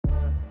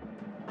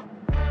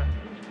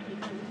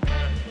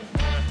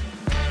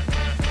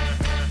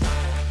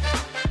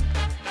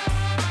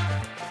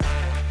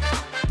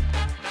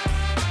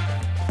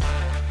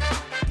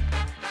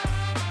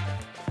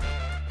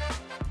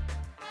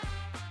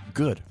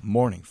Good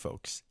morning,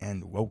 folks,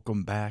 and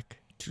welcome back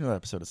to another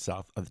episode of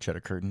South of the Cheddar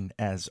Curtain.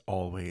 As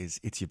always,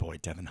 it's your boy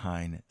Devin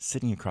Hine,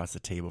 sitting across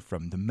the table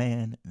from the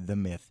man, the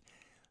myth,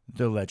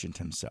 the legend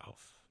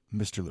himself,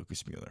 Mr.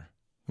 Lucas Mueller.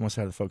 You want to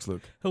say hi to the folks,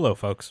 Luke? Hello,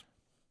 folks.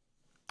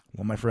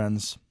 Well, my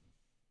friends,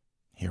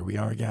 here we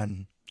are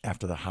again.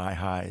 After the high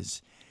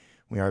highs,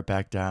 we are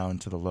back down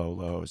to the low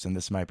lows, and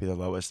this might be the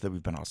lowest that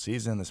we've been all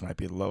season. This might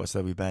be the lowest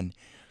that we've been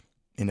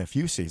in a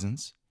few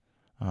seasons.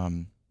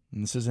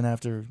 And this isn't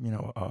after,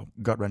 a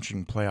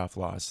gut-wrenching playoff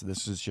loss.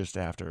 This is just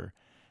after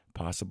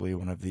possibly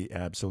one of the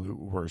absolute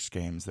worst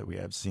games that we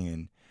have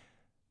seen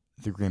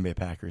the Green Bay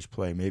Packers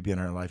play, maybe in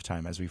our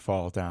lifetime, as we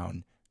fall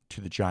down to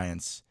the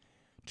Giants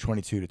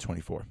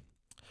 22-24.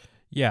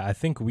 Yeah, I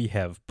think we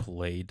have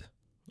played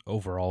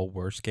overall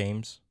worse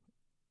games,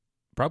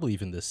 probably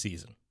even this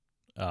season.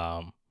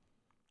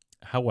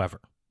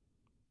 However,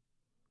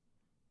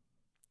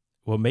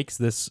 what makes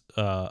this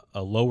a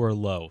lower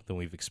low than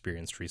we've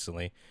experienced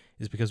recently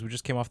is because we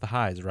just came off the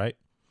highs, right?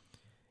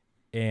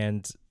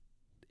 And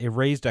it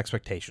raised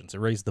expectations. It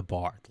raised the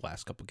bar the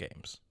last couple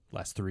games,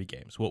 last 3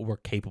 games, what we're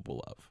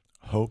capable of.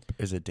 Hope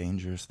is a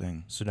dangerous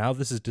thing. So now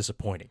this is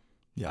disappointing.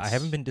 Yes. I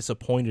haven't been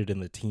disappointed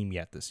in the team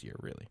yet this year,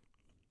 really.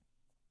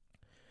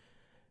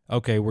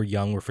 Okay, we're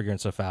young. We're figuring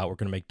stuff out. We're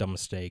going to make dumb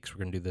mistakes. We're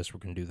going to do this. We're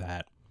going to do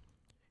that.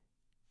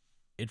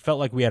 It felt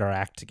like we had our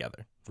act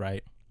together,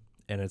 right?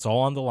 And it's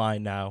all on the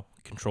line now.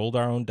 Controlled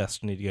our own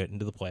destiny to get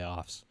into the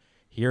playoffs.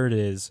 Here it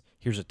is.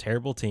 Here's a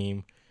terrible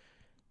team.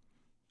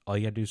 All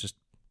you got to do is just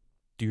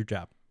do your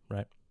job,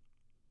 right?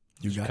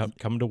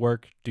 Come to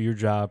work, do your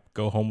job,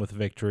 go home with a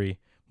victory,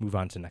 move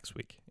on to next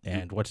week.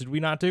 And what did we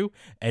not do?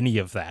 Any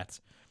of that.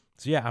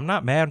 So, yeah, I'm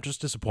not mad. I'm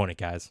just disappointed,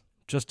 guys.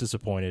 Just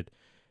disappointed.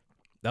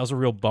 That was a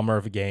real bummer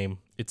of a game.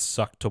 It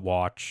sucked to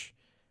watch.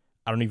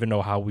 I don't even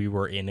know how we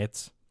were in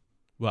it.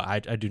 Well, I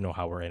do know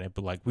how we're in it,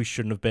 but, we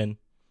shouldn't have been.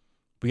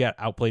 We got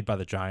outplayed by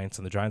the Giants,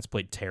 and the Giants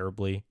played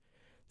terribly.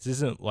 This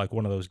isn't like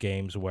one of those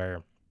games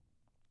where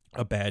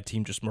a bad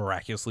team just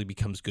miraculously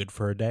becomes good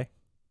for a day,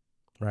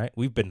 right?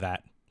 We've been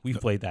that. We've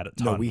played that a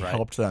ton, No, we right?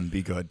 helped them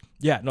be good.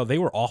 Yeah, no, they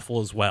were awful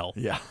as well.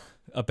 Yeah.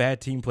 A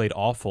bad team played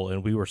awful,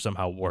 and we were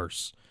somehow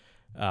worse.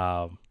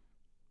 There's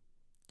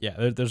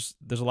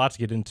a lot to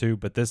get into,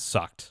 but this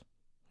sucked,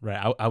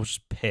 right? I was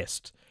just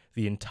pissed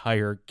the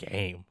entire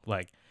game.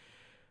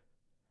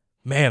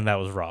 Man, that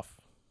was rough.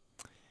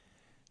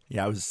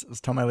 Yeah, I was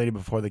telling my lady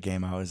before the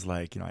game, I was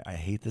like, I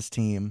hate this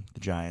team, the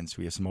Giants.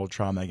 We have some old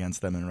trauma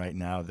against them, and right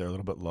now they're a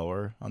little bit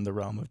lower on the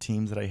realm of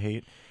teams that I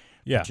hate.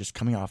 Yeah. But just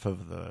coming off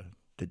of the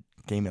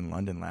game in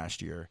London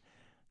last year,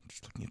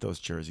 just looking at those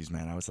jerseys,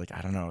 man, I was like,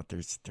 I don't know,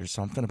 there's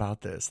something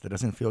about this that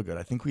doesn't feel good.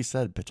 I think we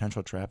said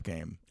potential trap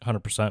game.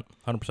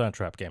 100%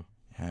 trap game.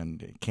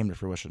 And it came to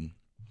fruition.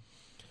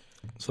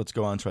 So let's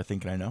go on to I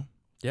Think and I Know.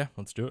 Yeah,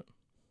 let's do it.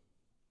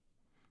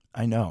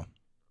 I know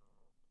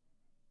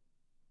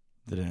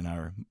that in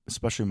our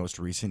especially most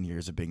recent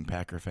years of being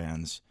Packer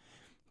fans,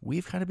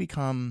 we've kind of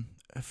become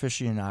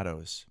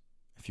aficionados,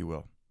 if you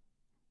will,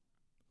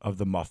 of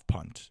the muff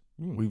punt.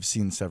 We've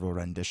seen several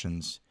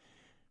renditions.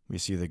 We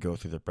see they go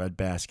through the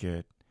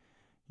breadbasket.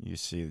 You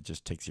see it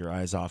just takes your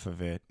eyes off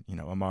of it.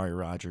 Amari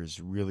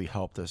Rodgers really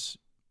helped us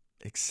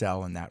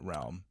excel in that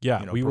realm.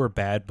 Yeah, we were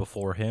bad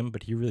before him,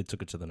 but he really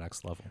took it to the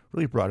next level.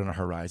 Really broadened our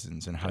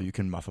horizons and how you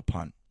can muff a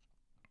punt.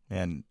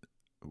 And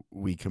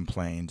we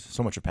complained,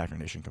 so much of Packer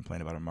Nation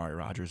complained about Amari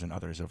Rodgers and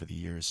others over the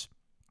years.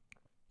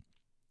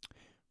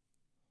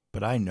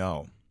 But I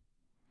know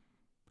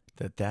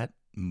that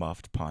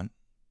muffed punt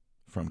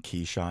from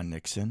Keyshawn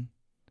Nixon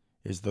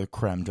is the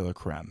creme de la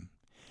creme.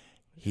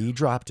 He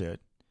dropped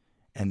it,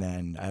 and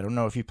then I don't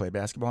know if he played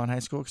basketball in high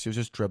school because he was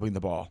just dribbling the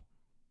ball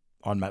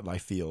on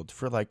MetLife Field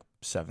for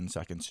 7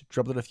 seconds.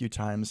 Dribbled it a few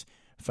times,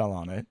 fell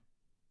on it,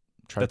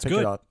 tried to pick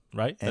it up.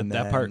 Right? And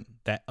that part,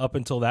 that up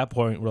until that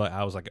point,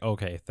 I was like,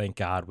 okay, thank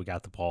God we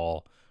got the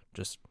ball.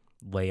 Just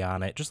lay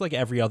on it, just like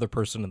every other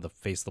person on the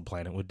face of the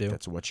planet would do.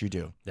 That's what you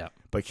do. Yeah.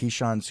 But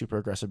Keyshawn's super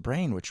aggressive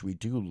brain, which we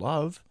do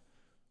love,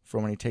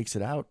 for when he takes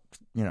it out,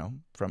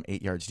 from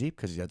 8 yards deep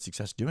because he had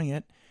success doing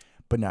it,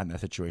 but not in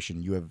that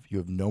situation. You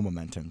have no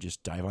momentum.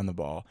 Just dive on the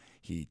ball.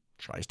 He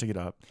tries to get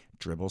up,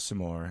 dribbles some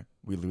more.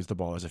 We lose the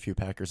ball. There's a few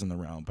Packers in the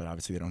realm, but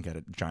obviously they don't get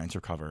it. Giants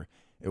recover.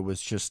 It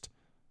was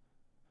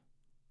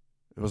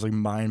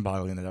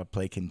mind-boggling that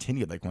play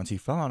continued. Once he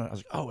fell on it, I was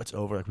like, oh, it's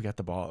over. We got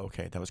the ball.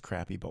 Okay, that was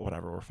crappy, but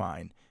whatever, we're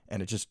fine.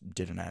 And it just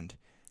didn't end.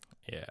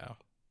 Yeah.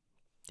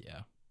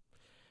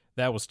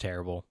 That was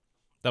terrible.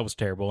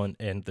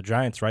 And the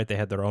Giants, right, they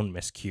had their own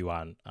miscue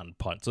on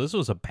punt. So this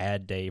was a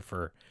bad day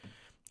for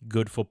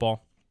good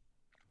football.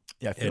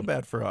 Yeah, I feel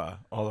bad for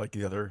all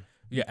the other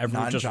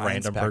everyone just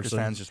random Packers person.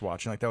 fans just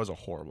watching. That was a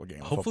horrible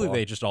game. Hopefully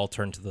they just all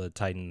turned to the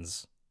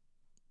Titans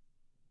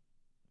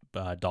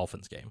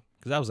Dolphins game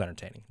because that was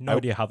entertaining. No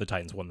idea how the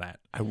Titans won that.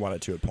 I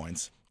wanted to at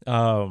points.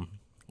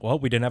 Well,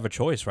 we didn't have a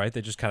choice, right?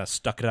 They just kind of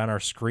stuck it on our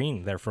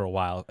screen there for a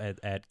while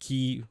at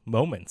key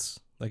moments.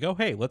 Like, oh,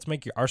 hey, let's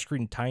make our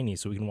screen tiny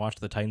so we can watch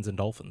the Titans and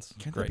Dolphins.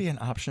 Can't Great. that be an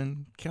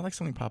option? Can't like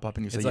something pop up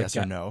and you say It's like, yes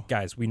or no?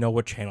 Guys, we know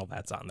what channel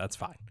that's on. That's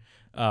fine.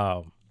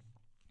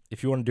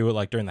 If you want to do it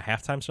like during the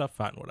halftime stuff,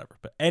 fine, whatever.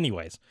 But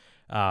anyways,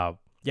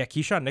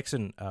 Keyshawn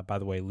Nixon, by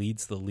the way,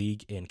 leads the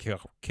league in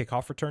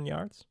kickoff return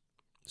yards.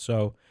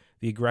 So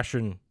the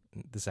aggression,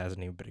 this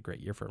hasn't even been a great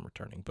year for him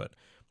returning, but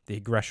the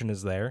aggression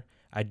is there.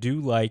 I do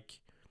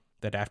like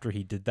that after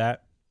he did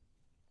that,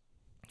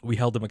 we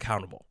held him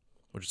accountable,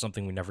 which is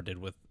something we never did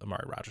with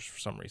Amari Rodgers for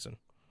some reason.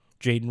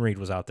 Jaden Reed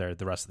was out there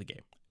the rest of the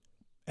game.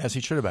 As he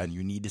should have been.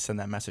 You need to send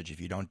that message if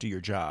you don't do your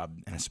job,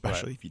 and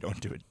especially if you don't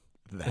do it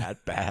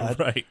that bad.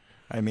 Right.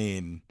 I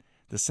mean,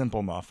 the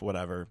simple muff,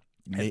 whatever.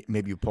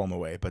 Maybe you pull him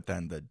away, but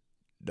then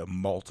the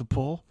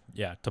multiple.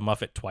 Yeah, to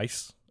muff it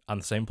twice on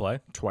the same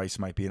play. Twice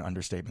might be an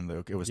understatement,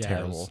 Luke. It was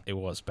terrible. It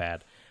was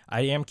bad.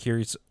 I am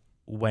curious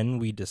when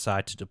we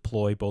decide to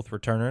deploy both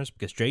returners,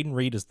 because Jaden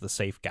Reed is the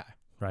safe guy,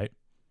 right?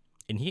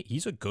 And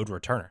he's a good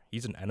returner.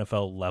 He's an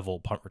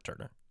NFL-level punt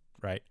returner,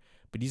 right?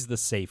 But he's the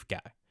safe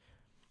guy.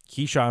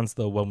 Keyshawn's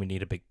the when we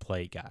need a big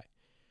play guy.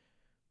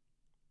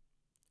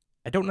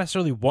 I don't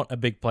necessarily want a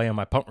big play on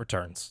my punt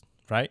returns,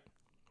 right?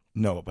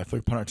 No, but I feel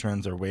like punt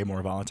returns are way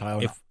more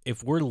volatile.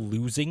 If we're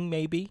losing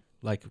maybe,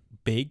 like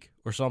big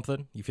or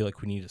something, you feel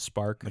like we need a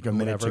spark. Like a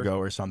minute to go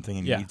or something,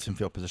 and you need some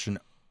field position,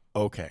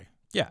 okay.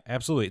 Yeah,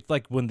 absolutely. It's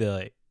like when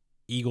the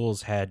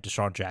Eagles had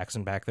Deshaun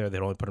Jackson back there,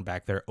 they'd only put him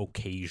back there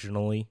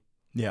occasionally.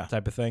 Yeah.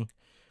 Type of thing.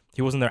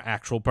 He wasn't their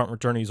actual punt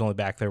returner. He was only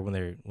back there when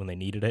they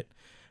needed it.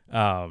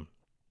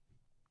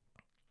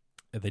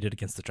 They did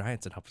against the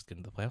Giants and helped us get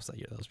into the playoffs that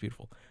year. That was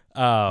beautiful.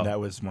 That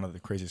was one of the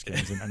craziest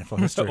games in NFL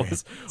history. That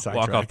was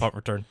walk-off punt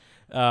return.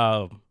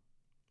 But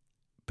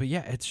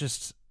yeah, it's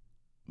just,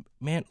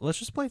 man, let's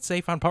just play it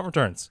safe on punt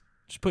returns.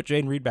 Just put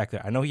Jaden Reed back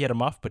there. I know he had a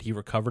muff, but he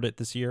recovered it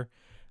this year.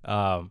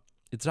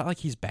 It's not like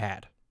he's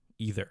bad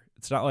either.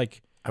 It's not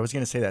like... I was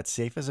going to say that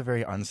safe is a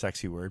very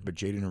unsexy word, but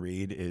Jaden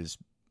Reed is,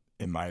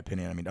 in my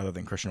opinion, I mean, other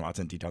than Christian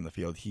Watson deep down the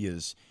field, he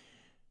is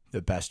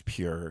the best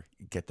pure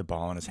get the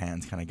ball in his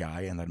hands kind of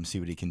guy and let him see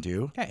what he can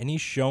do. Yeah, and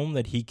he's shown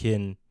that he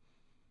can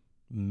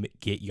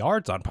get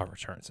yards on punt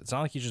returns. It's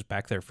not like he's just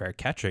back there fair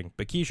catching,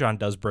 but Keyshawn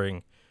does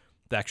bring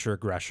the extra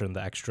aggression,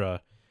 the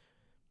extra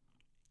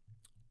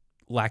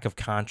lack of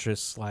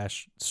conscious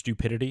 /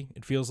 stupidity,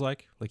 it feels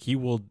like. Like he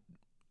will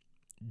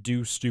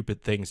do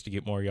stupid things to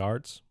get more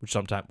yards,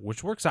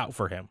 which works out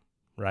for him,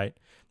 right?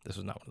 This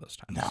was not one of those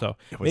times. No, so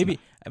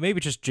maybe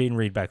just Jaden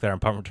Reed back there on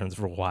punt returns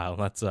for a while.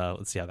 Let's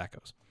see how that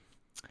goes.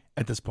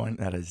 At this point,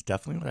 that is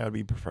definitely what I would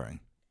be preferring.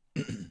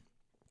 Okay.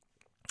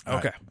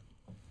 Right.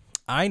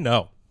 I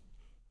know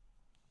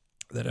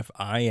that if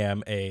I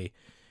am a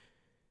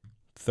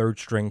third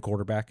string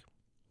quarterback,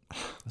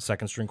 a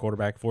second string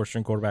quarterback, fourth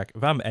string quarterback,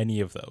 if I'm any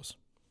of those,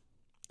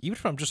 even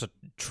if I'm just a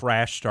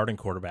trash starting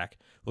quarterback,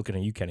 looking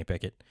at you, Kenny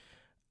Pickett,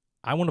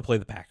 I want to play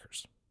the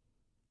Packers.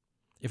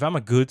 If I'm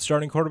a good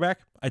starting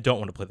quarterback, I don't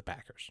want to play the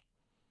Packers.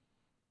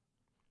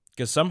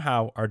 Because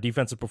somehow our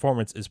defensive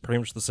performance is pretty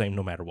much the same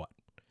no matter what.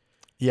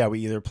 Yeah,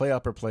 we either play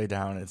up or play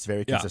down. It's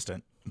very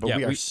consistent. But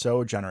we are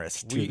so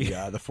generous to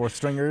the fourth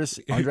stringers,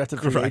 undrafted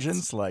free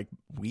agents. Like,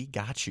 we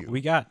got you.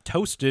 We got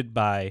toasted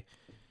by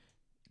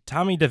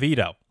Tommy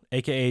DeVito,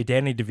 a.k.a.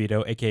 Danny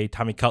DeVito, a.k.a.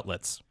 Tommy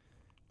Cutlets.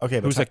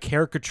 Okay, but who's a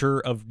caricature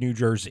of New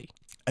Jersey.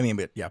 I mean,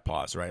 but yeah,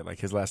 pause, right? Like,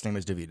 his last name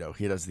is DeVito.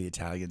 He does the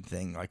Italian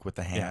thing, like, with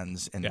the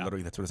hands, and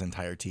literally that's what his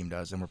entire team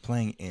does. And we're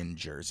playing in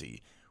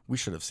Jersey. We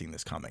should have seen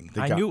this coming.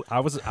 I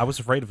was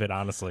afraid of it,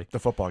 honestly. The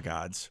football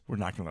gods were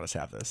not going to let us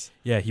have this.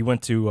 Yeah, he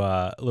went to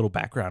a little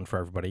background for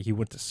everybody. He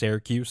went to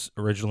Syracuse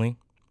originally,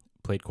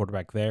 played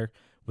quarterback there,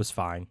 was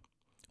fine.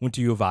 Went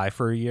to U of I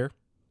for a year.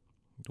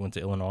 Went to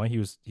Illinois. He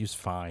was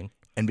fine.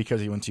 And because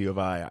he went to U of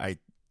I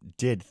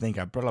did think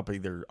I brought up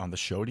either on the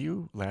show to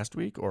you last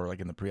week or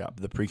like in the pre-op.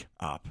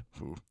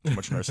 Ooh, too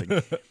much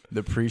nursing.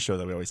 The pre-show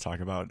that we always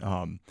talk about.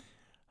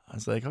 I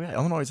was like, oh, yeah,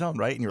 Illinois zone,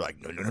 right? And you're like,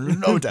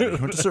 no, Devin,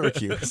 went to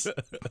Syracuse.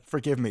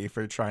 Forgive me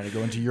for trying to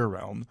go into your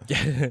realm.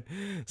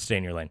 Stay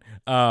in your lane.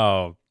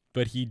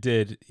 But he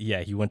did,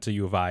 he went to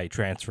U of I,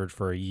 transferred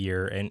for a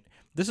year. And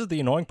this is the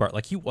annoying part.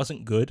 Like, he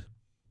wasn't good.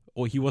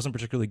 Or he wasn't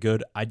particularly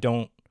good.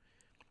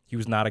 He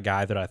was not a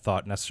guy that I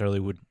thought necessarily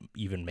would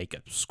even make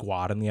a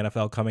squad in the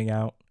NFL coming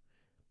out.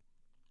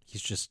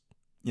 He's just...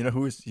 You know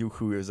who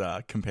is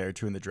compared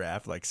to in the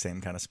draft, like same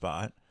kind of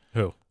spot?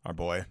 Who? Our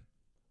boy.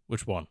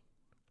 Which one?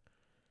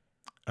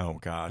 Oh,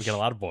 gosh. We got a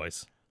lot of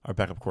boys. Our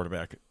backup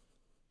quarterback,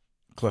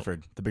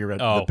 Clifford, the big red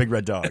dog.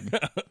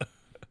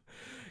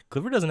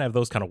 Clifford doesn't have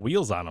those kind of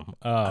wheels on him.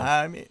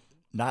 I mean,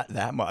 not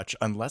that much,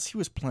 unless he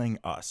was playing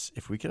us.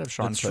 If we could have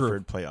Sean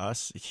Clifford play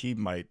us, he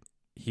might.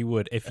 He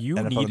would. If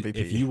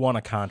you want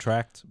a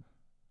contract,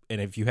 and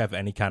if you have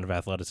any kind of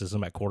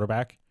athleticism at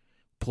quarterback,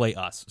 play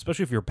us.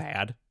 Especially if you're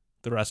bad,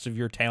 the rest of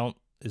your talent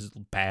is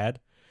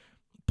bad.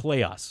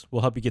 Play us.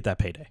 We'll help you get that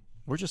payday.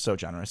 We're just so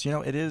generous. You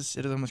know, it is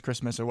almost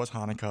Christmas. It was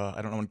Hanukkah.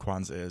 I don't know when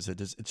Kwanzaa is.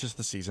 It's just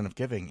the season of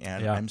giving,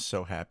 and I'm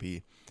so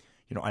happy.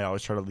 You know, I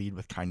always try to lead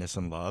with kindness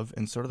and love,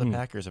 and so do the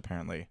Packers,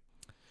 apparently.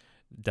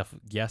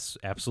 Yes,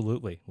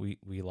 absolutely.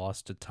 We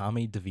lost to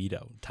Tommy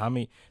DeVito.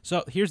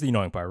 So here's the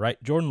annoying part,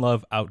 right? Jordan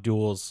Love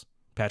outduels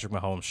Patrick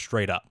Mahomes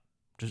straight up.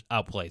 Just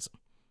outplays him.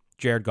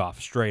 Jared Goff,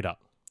 straight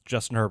up.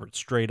 Justin Herbert,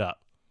 straight up.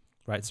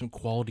 Right? Some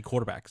quality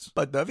quarterbacks.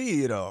 But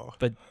DeVito.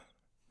 But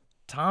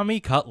Tommy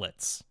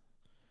Cutlets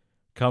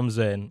comes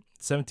in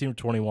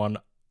 17-21,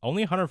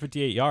 only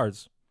 158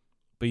 yards,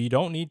 but you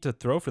don't need to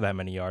throw for that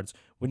many yards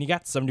when you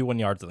got 71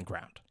 yards on the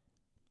ground.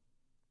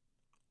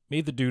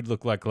 Made the dude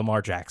look like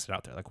Lamar Jackson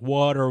out there. Like,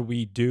 what are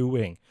we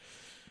doing?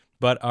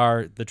 But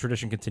the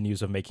tradition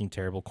continues of making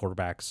terrible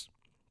quarterbacks.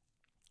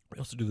 We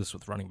also do this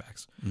with running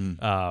backs.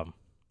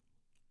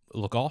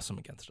 Look awesome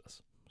against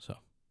us. So,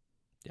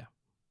 yeah,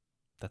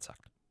 that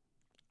sucked.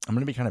 I'm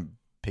going to be kind of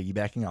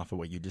piggybacking off of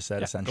what you just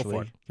said, Go for essentially,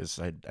 it. because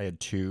I had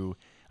two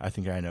I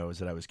think I knows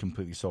that I was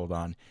completely sold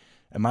on.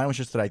 And mine was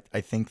just that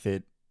I think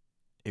that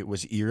it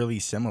was eerily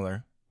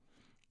similar.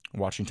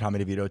 Watching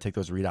Tommy DeVito take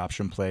those read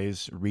option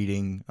plays,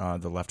 reading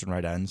the left and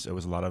right ends. It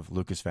was a lot of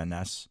Lucas Van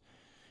Ness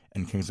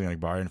and Kingsley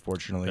Enagbare.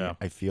 Unfortunately,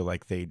 I feel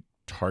like they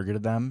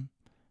targeted them.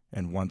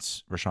 And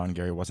once Rashawn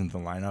Gary wasn't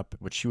in the lineup,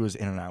 which he was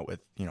in and out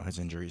with, his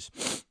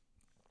injuries.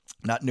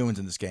 Not new ones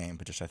in this game,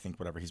 but just I think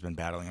whatever he's been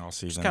battling all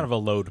season. It's kind of a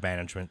load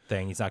management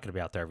thing. He's not going to be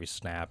out there every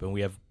snap, and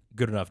we have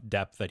good enough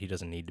depth that he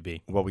doesn't need to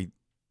be. Well,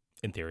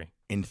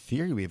 in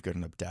theory, we have good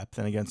enough depth,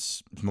 and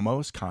against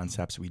most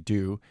concepts we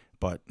do.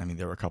 But I mean,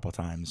 there were a couple of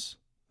times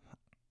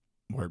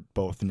where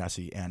both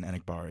Nessie and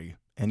Enagbare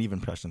and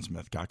even Preston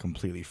Smith got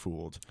completely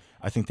fooled.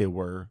 I think they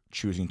were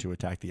choosing to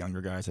attack the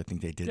younger guys. I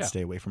think they did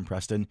stay away from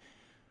Preston.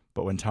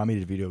 But when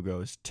Tommy DeVito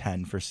goes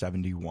 10 for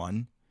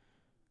 71,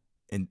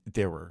 and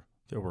there were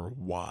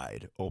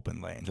wide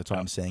open lanes. That's why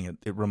I'm saying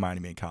it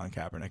reminded me of Colin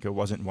Kaepernick. It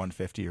wasn't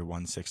 150 or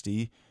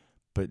 160,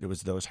 but it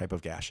was those type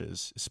of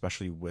gashes,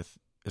 especially with,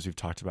 as we've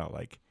talked about,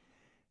 like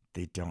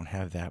they don't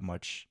have that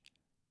much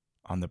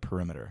on the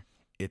perimeter.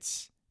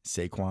 It's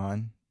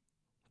Saquon,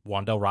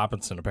 Wan'Dale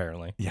Robinson,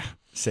 apparently. Yeah,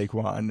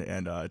 Saquon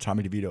and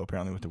Tommy DeVito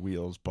apparently with the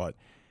wheels, but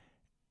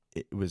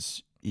it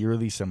was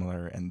eerily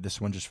similar, and this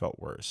one just felt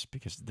worse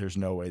because there's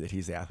no way that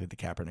he's the athlete that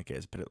Kaepernick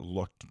is, but it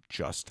looked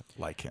just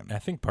like him. I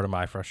think part of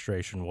my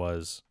frustration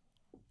was,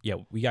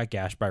 we got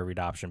gashed by read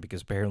option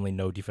because apparently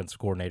no defensive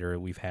coordinator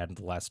we've had in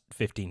the last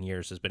 15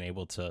 years has been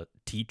able to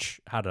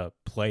teach how to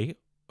play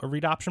a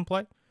read option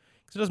play.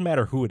 Because it doesn't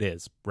matter who it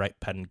is, right?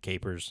 Penn,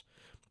 Capers,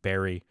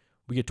 Barry,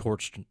 we get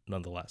torched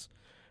nonetheless.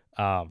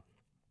 But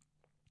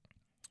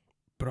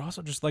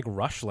also just like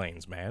rush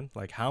lanes, man.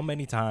 Like how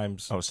many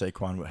times? Oh,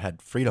 Saquon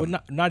had freedom.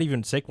 Well, not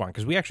even Saquon,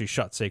 because we actually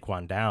shut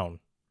Saquon down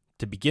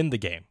to begin the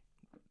game.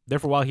 There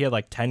for a while, he had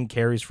like 10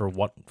 carries for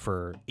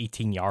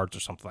 18 yards or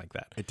something like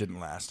that. It didn't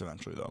last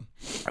eventually, though.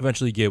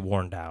 Eventually, you get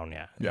worn down,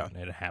 yeah. And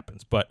it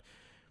happens. But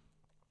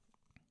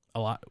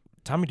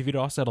Tommy DeVito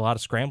also had a lot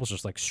of scrambles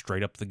just like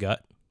straight up the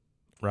gut,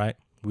 right?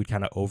 We'd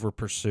kind of over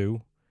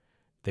pursue.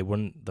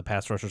 The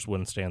pass rushers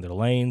wouldn't stay in their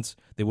lanes.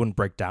 They wouldn't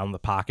break down the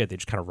pocket. They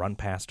just kind of run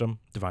past him.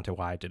 Devontae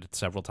Wyatt did it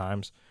several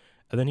times.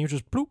 And then he would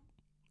just bloop,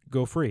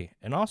 go free.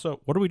 And also,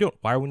 what are we doing?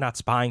 Why are we not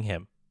spying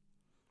him?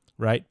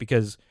 Right?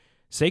 Because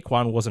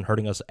Saquon wasn't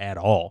hurting us at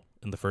all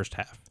in the first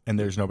half. And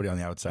there's nobody on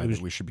the outside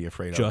that we should be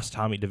afraid of. Just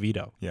Tommy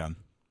DeVito. Yeah.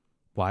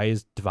 Why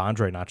is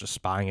Devondre not just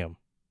spying him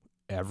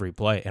every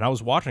play? And I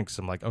was watching because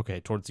I'm like, okay,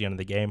 towards the end of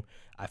the game,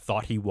 I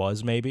thought he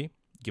was maybe,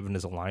 given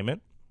his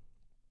alignment.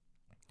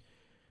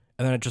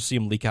 And then I just see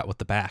him leak out with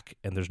the back,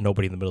 and there's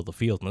nobody in the middle of the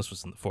field, and this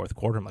was in the fourth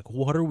quarter. I'm like,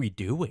 what are we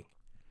doing?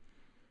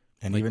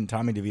 And even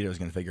Tommy DeVito is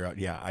going to figure out,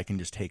 I can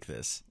just take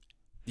this.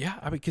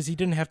 Yeah, because he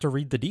didn't have to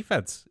read the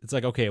defense. It's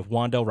like, okay, if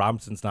Wan'Dale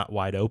Robinson's not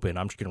wide open,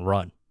 I'm just going to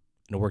run.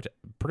 And it worked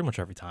pretty much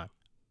every time.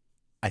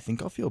 I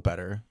think I'll feel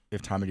better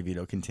if Tommy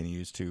DeVito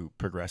continues to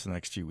progress in the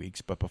next few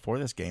weeks. But before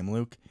this game,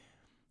 Luke,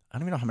 I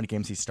don't even know how many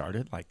games he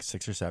started, like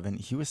 6 or 7.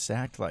 He was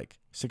sacked like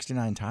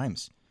 69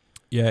 times.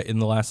 Yeah, in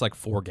the last like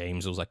 4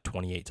 games, it was like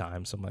 28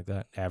 times, something like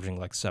that, averaging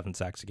like 7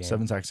 sacks a game.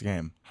 7 sacks a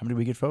game. How many did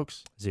we get,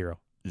 folks? 0.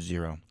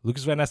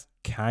 Lucas Van Ness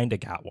kind of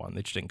got one.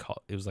 They just didn't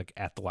call it. It was like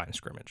at the line of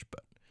scrimmage,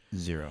 but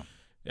 0.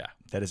 Yeah,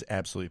 that is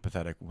absolutely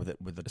pathetic with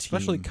the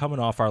especially team. Coming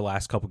off our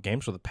last couple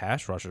games where the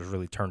pass rushers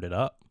really turned it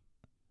up.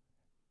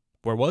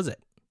 Where was it?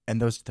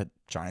 And the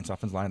Giants'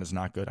 offensive line is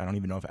not good. I don't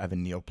even know if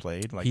Evan Neal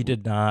played. He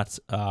did not,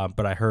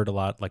 but I heard a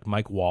lot, like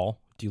Mike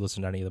Wall. Do you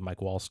listen to any of the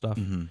Mike Wall stuff?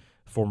 Mm-hmm.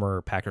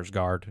 Former Packers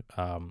guard,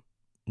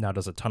 now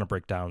does a ton of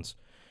breakdowns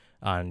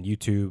on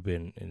YouTube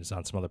and is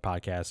on some other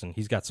podcasts, and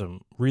he's got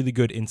some really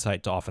good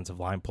insight to offensive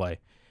line play,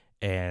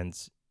 and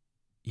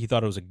he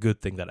thought it was a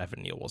good thing that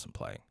Evan Neal wasn't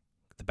playing.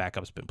 The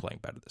backup's been playing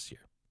better this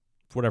year,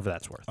 for whatever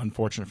that's worth.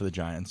 Unfortunate for the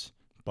Giants,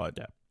 but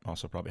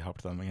also probably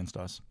helped them against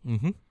us.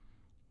 Mm-hmm.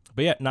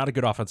 But yeah, not a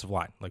good offensive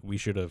line. Like we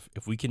should have,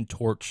 if we can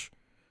torch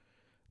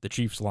the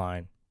Chiefs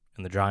line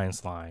and the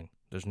Giants line,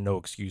 there's no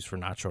excuse for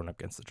not showing up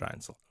against the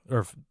Giants,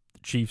 or the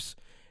Chiefs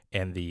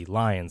and the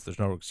Lions. There's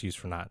no excuse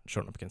for not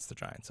showing up against the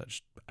Giants.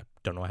 I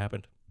don't know what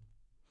happened.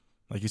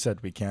 Like you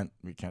said, we can't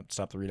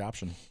stop the read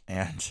option,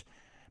 and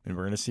we're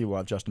going to see. We'll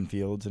have Justin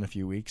Fields in a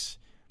few weeks.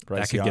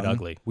 Bryce that could Young. get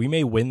ugly. We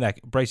may win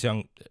that. Bryce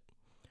Young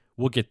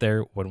We'll get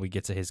there when we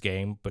get to his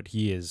game, but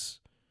he's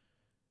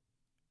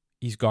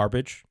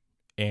garbage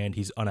and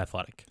he's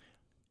unathletic.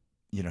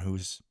 You know who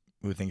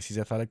thinks he's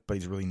athletic, but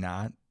he's really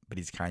not, but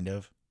he's kind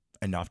of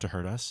enough to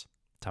hurt us?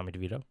 Tommy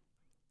DeVito.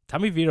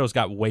 Tommy DeVito's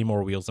got way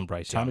more wheels than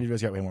Bryce Young. Tommy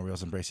DeVito's got way more wheels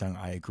than Bryce Young.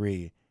 I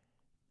agree.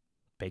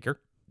 Baker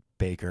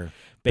Baker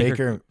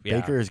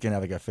is gonna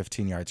have like a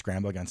 15-yard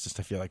scramble against us.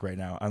 I feel like right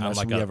now, unless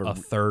like we have a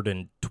 3rd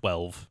and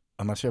 12.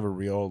 Unless we have a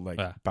real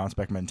bounce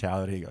back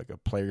mentality, like a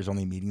players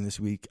only meeting this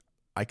week,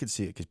 I could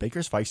see it because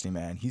Baker's feisty,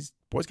 man.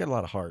 Boy's got a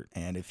lot of heart,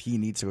 and if he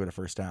needs to go to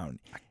first down,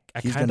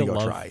 he's gonna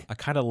go try. I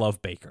kind of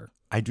love Baker.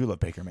 I do love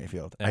Baker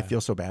Mayfield. Yeah. I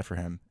feel so bad for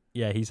him.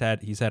 Yeah, he's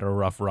had a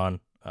rough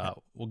run.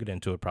 We'll get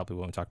into it probably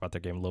when we talk about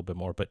their game a little bit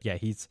more. But yeah,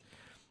 it's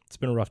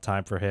been a rough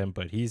time for him.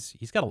 But he's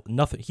got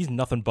nothing. He's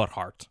nothing but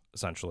heart,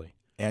 essentially,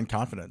 and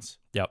confidence.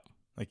 Yep.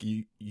 Like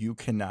you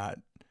cannot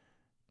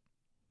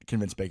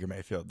convince Baker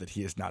Mayfield that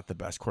he is not the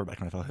best quarterback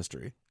in NFL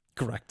history.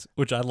 Correct,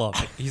 which I love.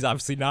 He's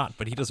obviously not,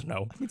 but he doesn't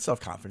know. I mean,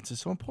 self-confidence is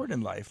so important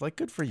in life. Like,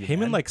 good for you. Him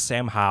man. and like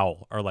Sam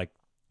Howell are like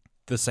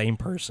the same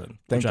person,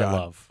 Thank which God. I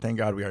love. Thank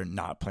God we are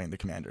not playing the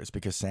Commanders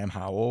because Sam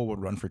Howell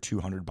would run for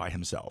 200 by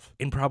himself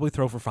And probably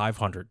throw for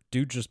 500.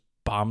 Dude just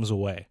bombs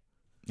away.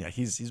 Yeah,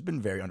 he's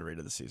been very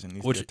underrated this season.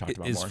 He's Which talked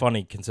about is more.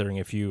 funny considering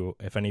if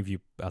any of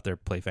you out there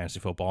play fantasy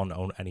football and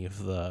own any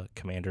of the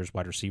Commanders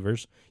wide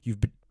receivers, you've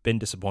been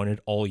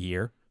disappointed all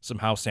year.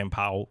 Somehow Sam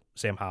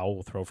Howell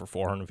will throw for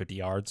 450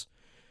 yards,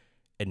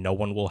 and no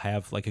one will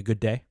have like a good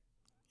day.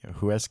 Yeah,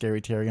 who has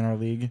Scary Terry in our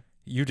league?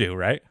 You do,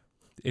 right?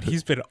 And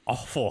he's been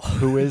awful.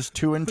 Who is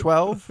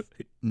 2-12?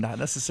 Not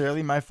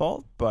necessarily my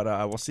fault, but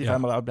we'll see if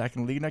I'm allowed back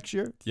in the league next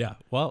year. Yeah.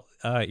 Well,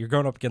 you're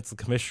going up against the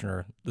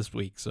commissioner this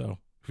week, so.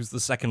 Who's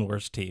the second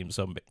worst team?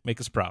 So make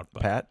us proud.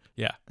 Bud. Pat?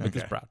 Yeah, make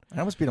us proud. I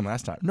almost beat him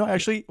last time. No,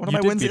 actually, one of You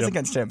my did wins beat is him.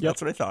 against him. Yep.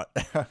 That's what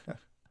I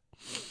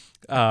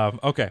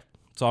thought. Okay,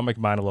 so I'll make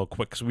mine a little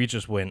quick because we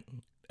just went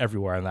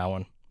everywhere on that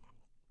one.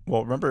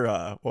 Well, remember,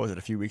 what was it,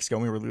 a few weeks ago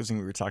when we were losing?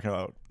 We were talking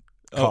about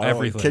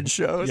everything. Kids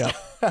shows. Yep.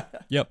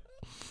 Yep.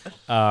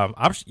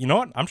 You know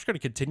what? I'm just going to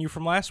continue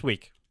from last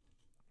week.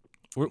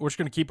 We're just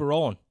going to keep it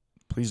rolling.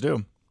 Please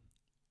do.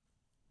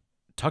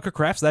 Tucker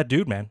Kraft's that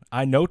dude, man.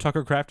 I know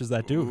Tucker Kraft is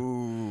that dude.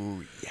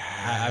 Ooh,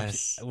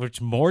 yes.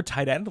 Which more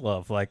tight end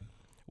love. Like,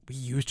 we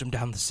used him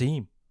down the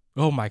seam.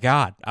 Oh, my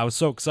God. I was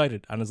so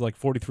excited on his,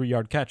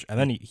 43-yard catch. And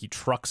then he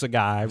trucks a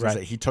guy.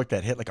 Right? He took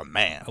that hit like a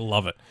man. I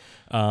love it.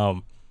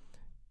 I'm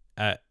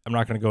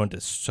not going to go into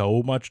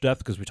so much depth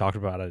because we talked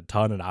about it a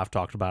ton and I've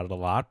talked about it a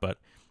lot, but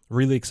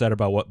really excited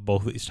about what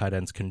both of these tight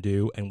ends can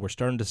do. And we're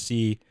starting to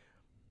see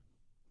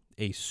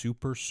a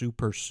super,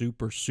 super,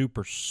 super,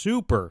 super,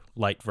 super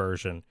light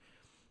version.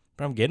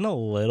 But I'm getting a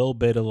little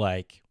bit of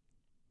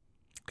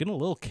getting a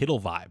little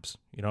Kittle vibes.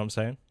 You know what I'm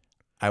saying?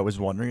 I was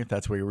wondering if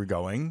that's where you were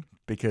going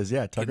because,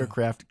 Tucker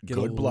Kraft,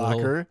 good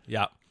blocker.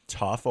 Yeah.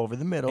 Tough over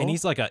the middle. And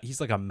he's like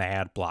a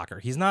mad blocker.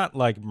 He's not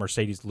like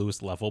Mercedes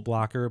Lewis level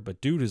blocker,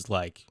 but dude is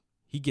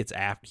he gets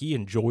after. He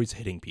enjoys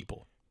hitting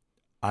people.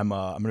 I'm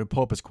gonna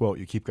pull up his quote.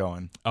 You keep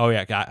going. Oh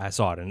yeah, I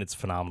saw it and it's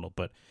phenomenal.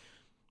 But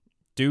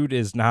dude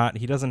is not.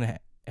 He doesn't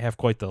have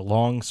quite the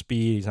long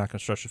speed. He's not gonna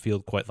stretch the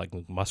field quite like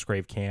Luke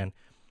Musgrave can.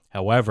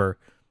 However,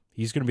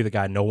 he's gonna be the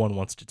guy no one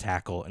wants to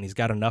tackle, and he's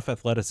got enough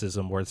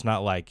athleticism where it's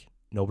not like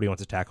nobody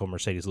wants to tackle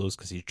Mercedes Lewis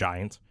because he's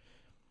giant.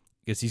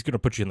 Because he's gonna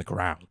put you in the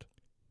ground.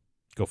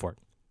 Go for it.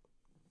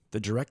 The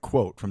direct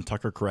quote from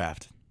Tucker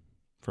Kraft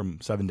from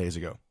 7 days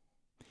ago.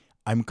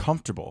 I'm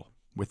comfortable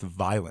with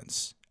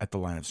violence at the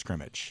line of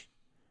scrimmage.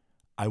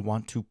 I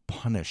want to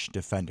punish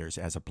defenders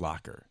as a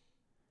blocker.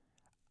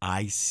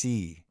 I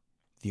see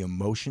the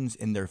emotions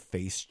in their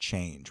face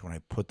change when I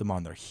put them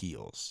on their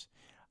heels.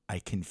 I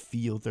can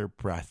feel their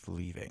breath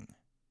leaving.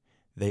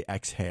 They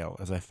exhale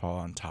as I fall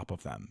on top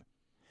of them.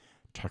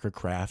 Tucker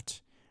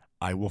Kraft,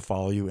 I will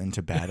follow you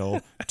into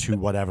battle to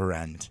whatever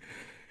end.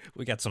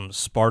 We got some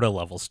Sparta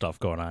level stuff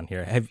going on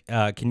here.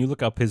 Can you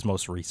look up his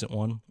most recent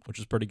one, which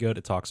is pretty good?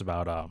 It talks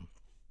about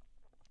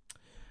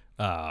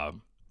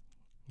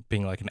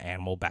being like an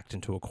animal backed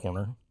into a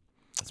corner.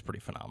 That's pretty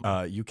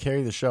phenomenal. You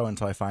carry the show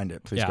until I find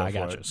it. Please go for it.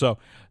 Yeah, I got you. So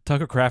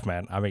Tucker Kraft,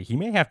 man, I mean, he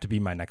may have to be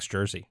my next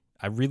jersey.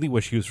 I really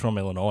wish he was from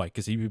Illinois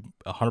because he'd be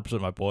 100%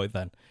 my boy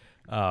then.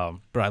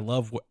 But I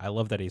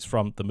love that he's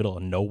from the middle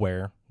of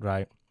nowhere,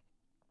 right?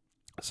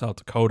 South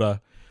Dakota.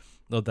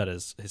 Love that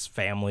his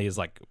family is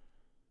like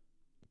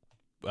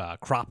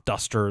crop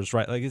dusters,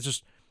 right? Like, it's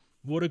just,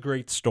 what a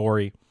great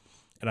story.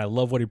 And I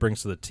love what he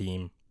brings to the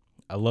team.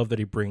 I love that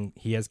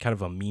he has kind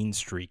of a mean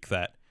streak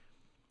that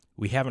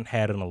we haven't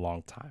had in a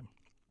long time.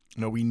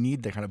 No, we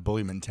need that kind of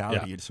bully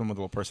mentality, someone with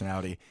a little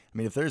personality. I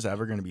mean, if there's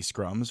ever going to be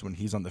scrums when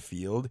he's on the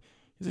field,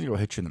 he's going to go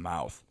hit you in the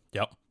mouth.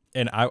 Yep.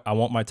 And I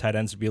want my tight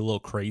ends to be a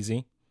little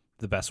crazy.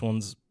 The best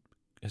ones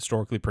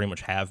historically pretty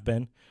much have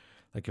been.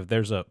 Like, if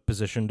there's a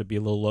position to be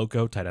a little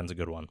loco, tight end's a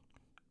good one.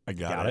 I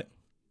got it.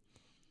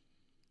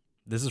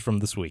 This is from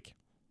this week.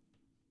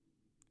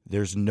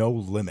 There's no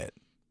limit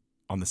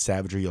on the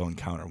savagery you'll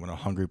encounter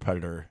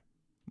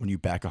when you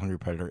back a hungry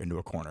predator into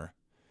a corner.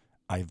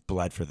 I've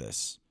bled for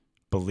this.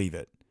 Believe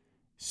it.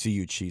 see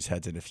you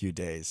cheeseheads in a few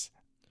days.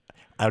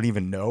 I don't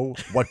even know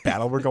what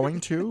battle we're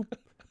going to,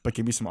 but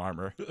give me some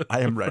armor.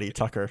 I am ready,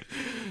 Tucker.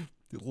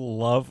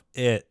 Love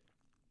it.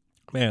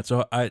 Man,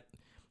 so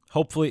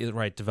hopefully,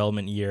 right,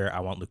 development year, I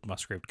want Luke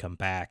Musgrave to come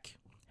back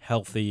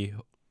healthy,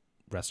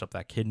 rest up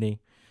that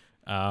kidney.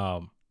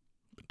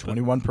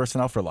 21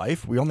 personnel for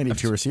life? We only need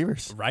 2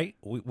 receivers. Right?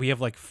 We have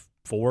like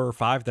 4 or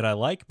 5 that I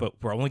like, but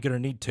we're only going to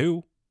need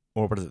 2.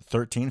 Or what is it,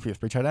 13 for your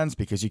 3 tight ends?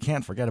 Because you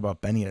can't forget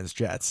about Benny and his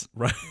Jets.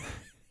 Right.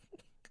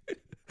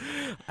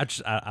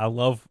 I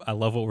love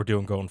what we're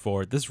doing going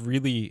forward. This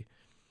really,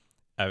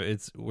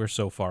 we're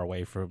so far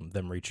away from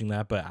them reaching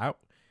that, but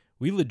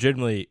we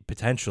legitimately,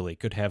 potentially,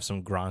 could have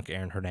some Gronk,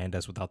 Aaron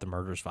Hernandez without the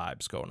murders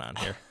vibes going on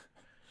here.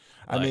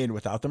 I mean,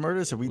 without the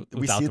murders, we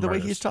see the way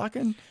he's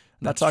talking.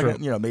 Not talking,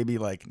 true. Maybe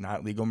like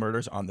not legal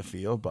murders on the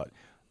field, but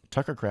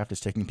Tucker Kraft is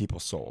taking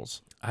people's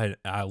souls.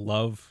 I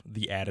love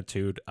the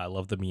attitude. I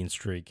love the mean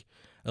streak.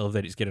 I love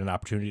that he's getting an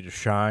opportunity to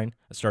shine.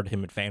 I started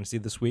him in fantasy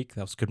this week.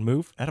 That was a good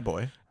move.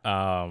 Attaboy.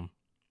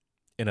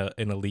 In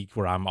a league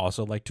where I'm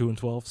also like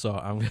 2-12, so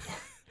I'm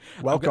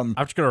welcome.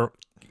 I'm just gonna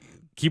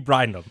keep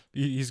riding him.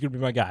 He's gonna be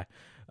my guy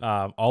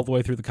all the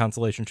way through the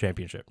consolation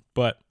championship.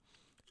 But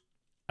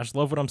I just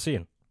love what I'm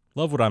seeing.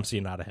 Love what I'm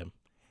seeing out of him.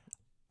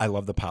 I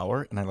love the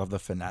power and I love the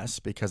finesse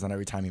because then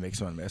every time he makes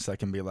someone miss, I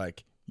can be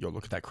like, yo,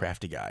 look at that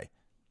crafty guy.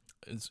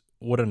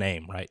 What a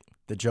name, right?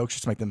 The jokes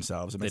just make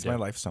themselves. It makes my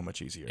life so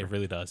much easier. It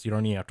really does. You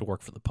don't even have to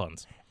work for the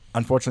puns.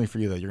 Unfortunately for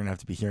you, though, you're going to have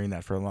to be hearing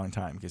that for a long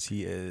time because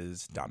he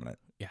is dominant.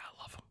 Yeah,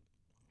 I love him.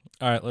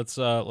 All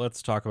right,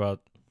 let's talk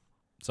about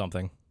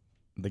something.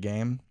 The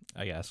game?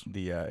 I guess.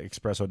 The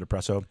Espresso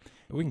Depresso.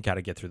 We can kind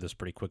of get through this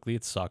pretty quickly.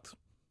 It sucked.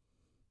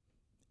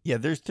 Yeah,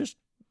 there's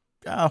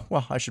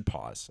well, I should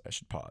pause.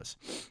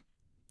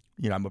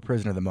 I'm a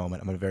prisoner of the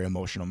moment. I'm a very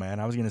emotional man.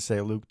 I was going to say,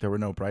 Luke, there were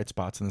no bright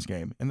spots in this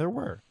game, and there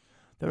were.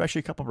 There were actually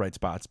a couple bright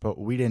spots, but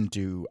we didn't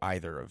do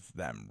either of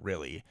them,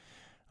 really.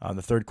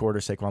 The third quarter,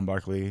 Saquon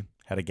Barkley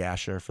had a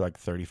gasher for like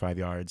 35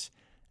 yards,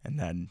 and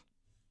then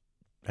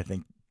I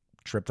think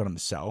tripped on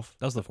himself.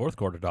 That was the fourth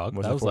quarter, dog.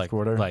 Was that the fourth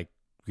quarter? Like,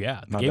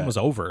 yeah, the game was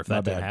over if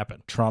that didn't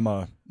happen.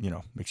 Trauma,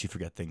 makes you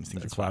forget things.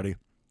 Things are cloudy.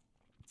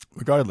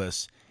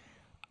 Regardless,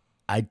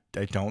 I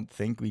don't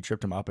think we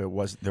tripped him up. There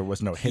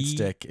was no hit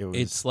stick.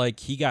 It's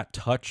like he got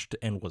touched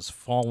and was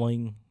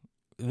falling.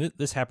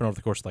 This happened over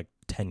the course of like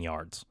 10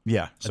 yards.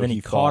 Yeah. So and then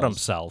he caught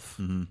himself,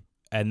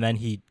 and then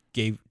he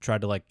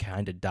tried to like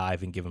kind of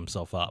dive and give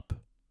himself up.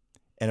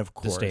 And of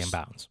course, to stay in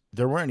bounds.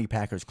 There weren't any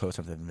Packers close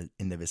enough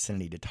in the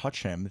vicinity to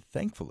touch him,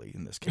 thankfully,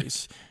 in this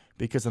case,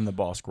 because then the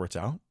ball squirts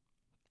out.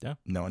 Yeah.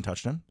 No one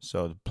touched him,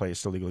 so the play is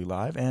still legally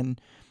live.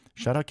 And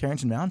shout out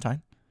Carrington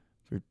Valentine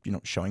for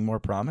showing more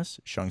promise,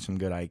 showing some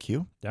good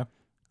IQ. Yeah.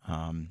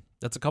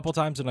 That's a couple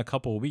times in a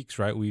couple of weeks,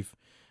 right? We've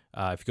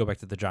if you go back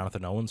to the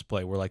Jonathan Owens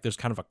play, we're like, there's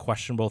kind of a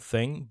questionable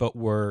thing, but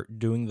we're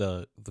doing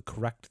the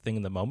correct thing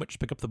in the moment. Just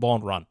pick up the ball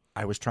and run.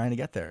 I was trying to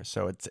get there,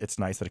 so it's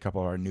nice that a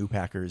couple of our new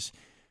Packers,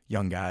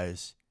 young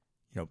guys,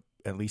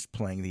 at least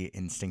playing the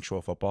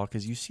instinctual football,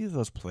 because you see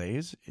those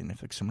plays, and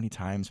if like so many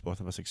times both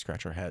of us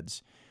scratch our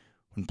heads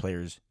when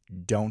players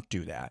don't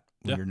do that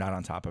when you're not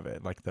on top of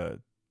it, like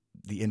the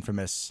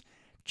infamous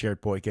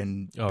Jared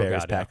Boykin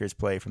Bears-Packers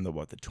play from the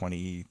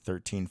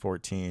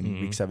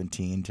 2013-14 Week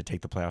 17 to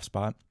take the playoff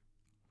spot,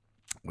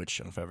 which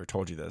I don't know if I ever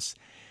told you this.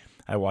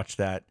 I watched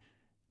that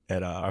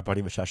at our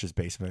buddy Vashesh's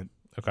basement.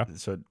 Okay.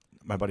 So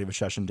my buddy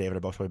Vashesh and David are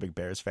both really big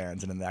Bears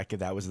fans, and in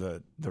that was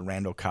the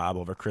Randall Cobb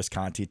over Chris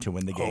Conti to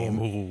win the game.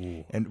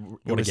 Oh, and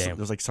what a game. It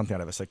was like something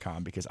out of a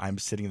sitcom because I'm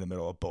sitting in the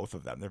middle of both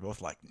of them. They're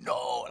both like,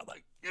 no, and I'm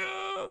like,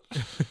 yeah.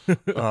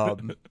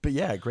 But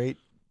yeah, great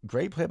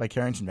play by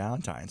Carrington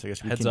Valentine. So I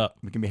guess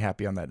we can be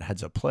happy on that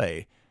heads up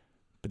play,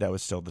 but that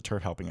was still the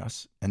turf helping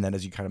us. And then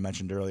as you kind of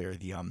mentioned earlier, I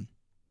think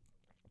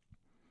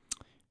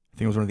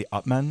it was one of the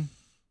up men,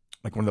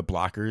 like one of the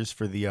blockers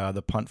for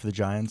the punt for the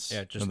Giants.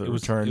 Yeah, just it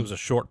was a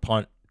short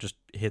punt, just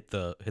hit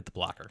the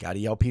blocker. Got to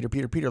yell Peter a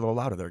little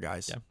louder there,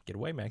 guys. Yeah, get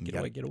away, man. Get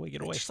away.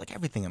 It's just like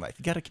everything in life.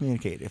 You got to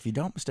communicate. If you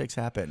don't, mistakes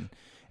happen.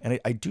 And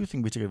I do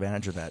think we took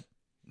advantage of that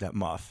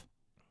muff.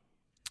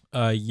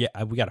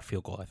 Yeah, we got a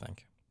field goal, I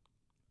think.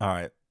 All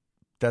right.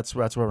 That's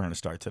where we're going to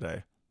start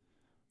today.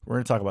 We're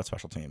going to talk about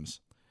special teams.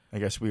 I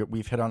guess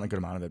we've hit on a good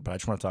amount of it, but I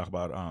just want to talk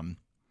about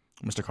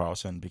Mr.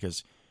 Carlson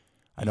because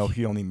I know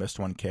he only missed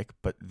one kick,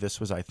 but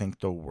this was, I think,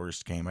 the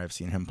worst game I've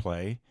seen him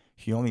play.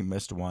 He only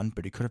missed one,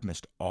 but he could have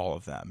missed all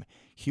of them.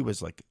 He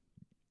was like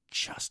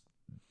just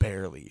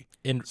barely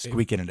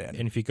squeaking it in.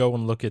 And if you go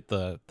and look at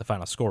the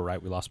final score,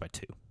 right, we lost by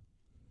 2.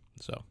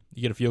 So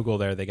you get a field goal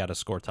there. They got to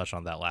score a touchdown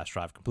on that last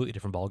drive. Completely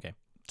different ball game.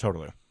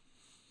 Totally.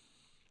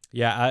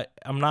 Yeah,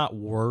 I'm not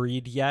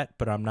worried yet,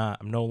 but I'm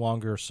no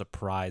longer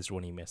surprised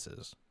when he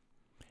misses.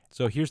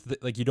 So here's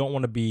you don't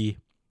want to be,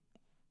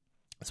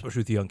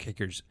 especially with young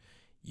kickers,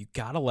 you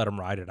got to let him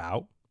ride it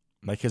out.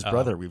 Like his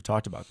brother, we've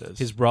talked about this.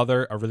 His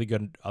brother, a really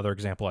good other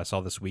example I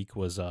saw this week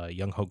was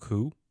Young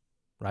Hoku,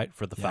 right,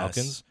 for the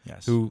Falcons.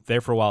 Yes. Who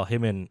there for a while,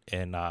 him and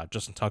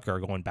Justin Tucker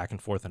are going back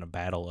and forth in a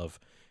battle of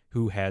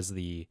who has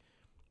the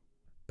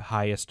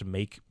highest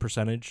make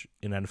percentage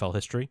in NFL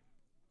history.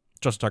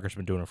 Justin Tucker's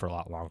been doing it for a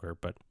lot longer,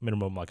 but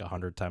minimum like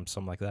 100 times,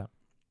 something like that.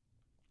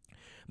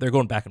 They're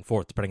going back and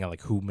forth depending on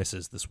like who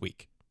misses this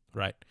week,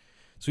 right?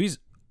 So he's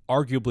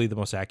arguably the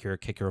most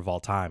accurate kicker of all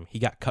time. He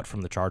got cut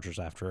from the Chargers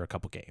after a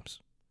couple games,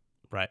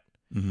 right?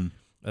 Mm-hmm.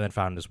 And then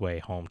found his way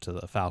home to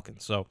the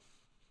Falcons. So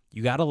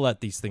you got to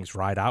let these things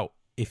ride out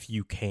if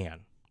you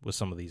can with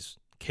some of these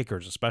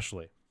kickers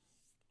especially.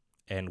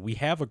 And we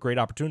have a great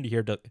opportunity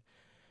here to,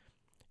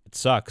 it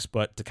sucks,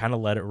 but to kind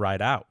of let it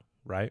ride out,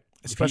 right?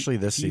 Especially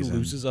this season. If he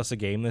loses us a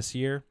game this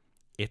year,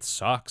 it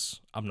sucks.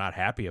 I'm not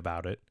happy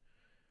about it,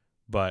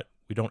 but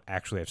we don't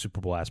actually have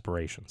Super Bowl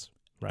aspirations,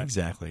 right?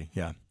 Exactly,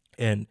 yeah.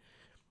 And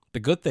the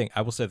good thing,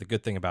 I will say the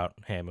good thing about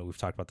him, and we've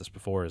talked about this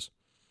before, is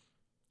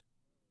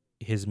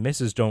his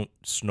misses don't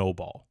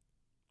snowball,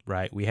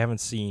 right? We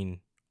haven't seen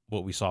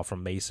what we saw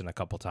from Mason a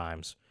couple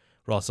times,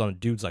 where all of a sudden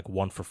dude's like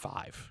 1 for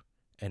 5.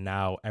 And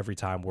now every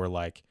time we're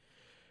like,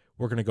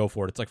 we're going to go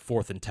for it. It's like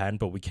 4th and 10,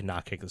 but we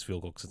cannot kick this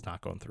field goal because it's not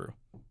going through.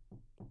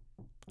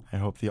 I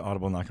hope the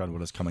audible knock on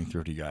wood is coming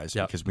through to you guys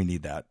Yep. because we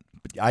need that.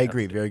 But I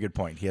agree. Very good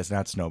point. He has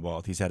not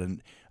snowballed. He's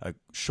had a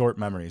short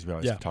memory, as we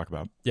always talk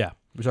about. Yeah.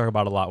 We talk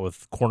about a lot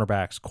with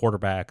cornerbacks,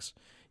 quarterbacks.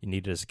 You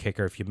need it as a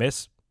kicker. If you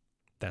miss,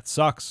 that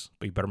sucks,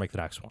 but you better make the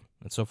next one.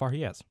 And so far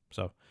he has.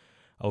 So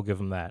I'll give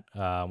him that.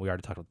 We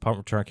already talked about punt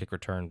return, kick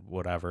return,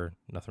 whatever.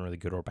 Nothing really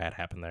good or bad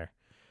happened there.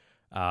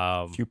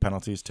 A few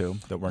penalties, too,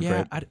 that weren't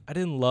great. I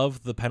didn't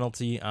love the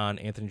penalty on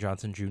Anthony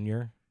Johnson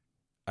Jr.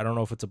 I don't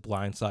know if it's a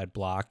blindside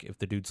block if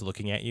the dude's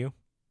looking at you.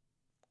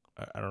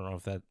 I don't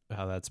know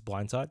how that's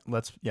blindside.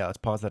 Let's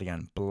pause that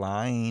again.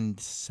 Blind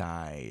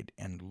side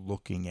and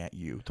looking at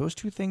you. Those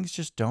two things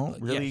just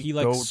don't really he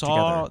go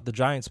saw together. The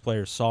Giants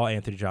player saw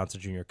Anthony Johnson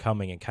Jr.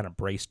 coming and kind of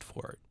braced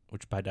for it,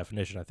 which by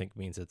definition I think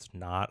means it's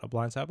not a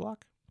blindside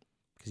block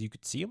because you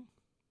could see him,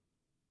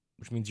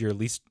 which means you're at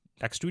least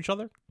next to each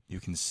other. You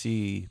can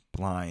see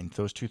blind.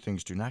 Those two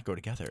things do not go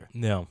together.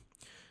 No.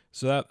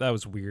 So that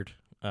was weird.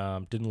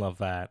 Didn't love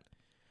that.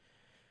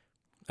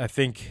 I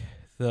think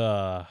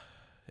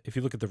if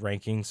you look at the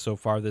rankings so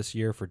far this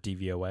year for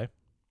DVOA,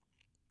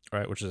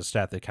 right, which is a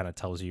stat that kind of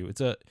tells you,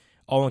 it's a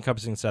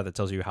all-encompassing stat that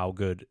tells you how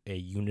good a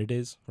unit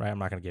is, right? I'm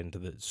not going to get into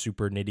the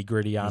super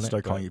nitty-gritty on it.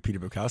 Start calling you Peter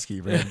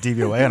Bukowski. We're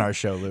DVOA on our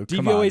show, Luke.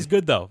 DVOA is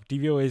good, though.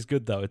 DVOA is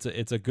good, though.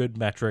 It's a good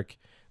metric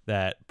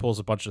that pulls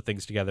a bunch of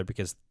things together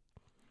because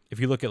if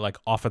you look at like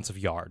offensive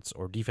yards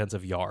or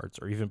defensive yards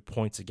or even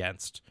points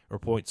against or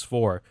points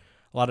for,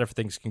 a lot of different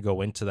things can go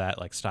into that,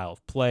 like style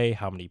of play,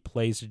 how many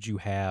plays did you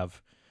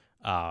have,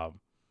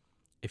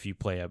 if you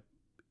play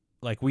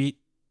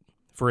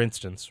for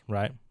instance,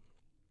 right,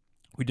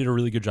 we did a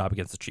really good job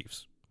against the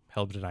Chiefs,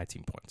 held them to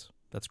 19 points.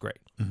 That's great.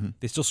 Mm-hmm.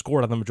 They still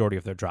scored on the majority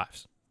of their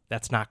drives.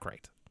 That's not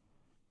great.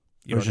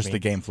 It was just the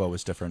game flow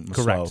was different. Was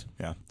correct.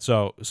 Slow.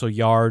 Yeah. So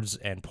yards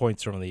and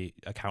points certainly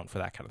account for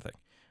that kind of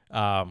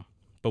thing.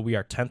 But we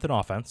are 10th in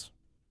offense.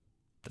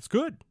 That's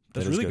good.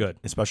 That's really good.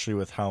 Especially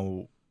with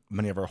how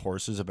many of our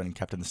horses have been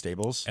kept in the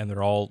stables. And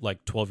they're all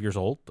like 12 years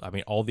old. I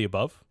mean, all the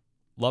above.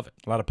 Love it.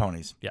 A lot of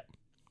ponies. Yeah.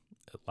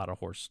 A lot of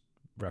horse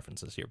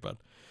references here, but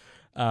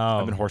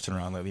I've been horsing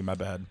around lately, my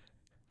bad.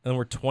 And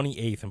we're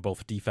 28th in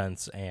both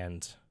defense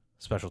and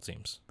special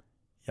teams.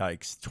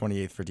 Yikes.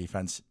 28th for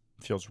defense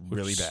feels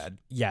really bad.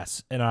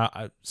 Yes. And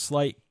a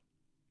slight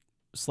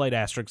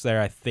asterisk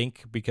there, I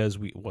think, because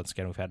we've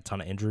had a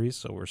ton of injuries,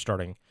 so we're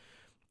starting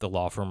the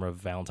law firm of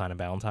Valentine and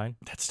Valentine.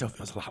 That still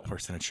feels a lot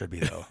worse than it should be,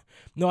 though.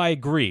 No, I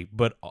agree.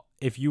 But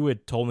if you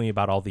had told me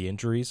about all the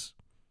injuries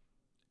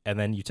and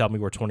then you tell me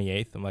we're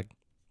 28th, I'm like,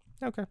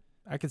 okay,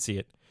 I can see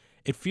it.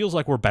 It feels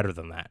like we're better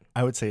than that.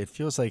 I would say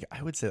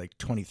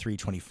 23,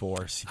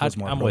 24 feels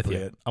more I'm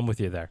appropriate. with you. I'm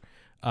with you there.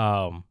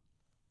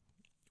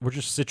 We're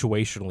just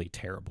situationally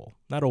terrible,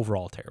 not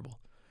overall terrible.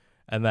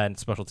 And then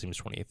special teams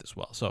 28th as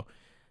well. So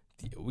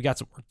we got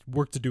some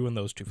work to do in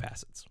those two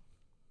facets.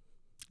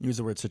 Use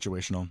the word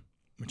situational,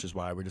 which is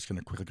why we're just going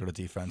to quickly go to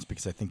defense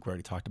because I think we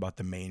already talked about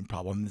the main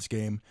problem in this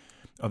game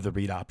of the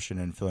read option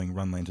and filling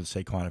run lanes with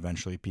Saquon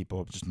eventually,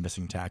 people just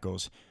missing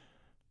tackles.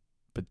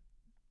 But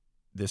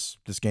this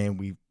game,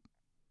 we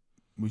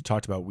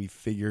talked about we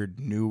figured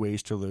new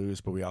ways to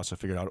lose, but we also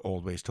figured out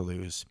old ways to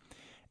lose.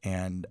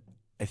 And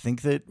I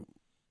think that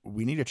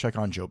we need to check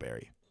on Joe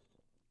Barry.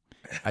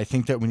 I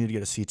think that we need to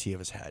get a CT of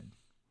his head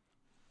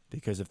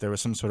because if there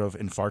was some sort of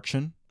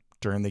infarction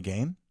during the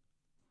game,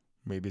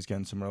 maybe he's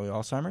getting some early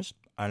Alzheimer's.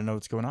 I don't know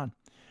what's going on.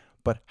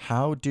 But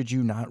how did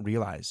you not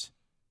realize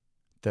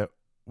that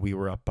we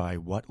were up by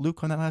what,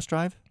 Luke, on that last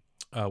drive?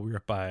 We were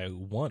up by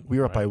 1. We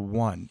were up by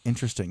 1.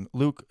 Interesting.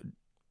 Luke,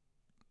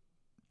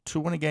 to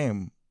win a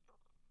game,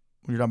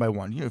 when you're down by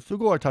 1, field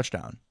goal or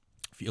touchdown?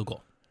 Field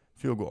goal.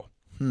 Field goal.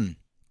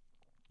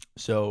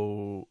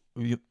 So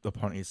the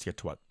opponent needs to get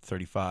to what,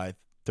 35,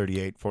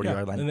 38,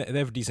 40-yard line? And they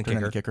have a decent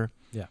kicker.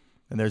 Yeah.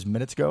 And there's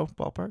minutes go,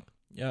 ballpark?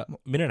 Yeah,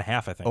 minute and a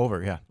half, I think.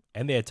 Over, yeah.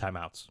 And they had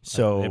timeouts.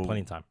 So they had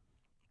plenty of time.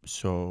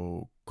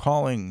 So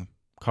calling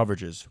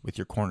coverages with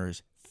your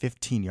corners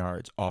 15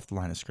 yards off the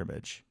line of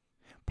scrimmage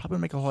probably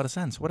make a whole lot of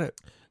sense.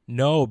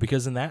 No,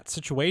 because in that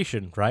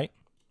situation, right,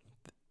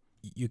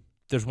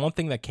 there's one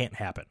thing that can't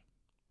happen.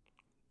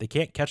 They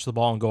can't catch the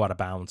ball and go out of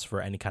bounds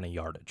for any kind of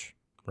yardage,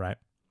 right?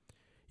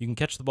 You can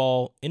catch the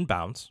ball in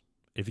bounds.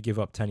 If you give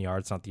up 10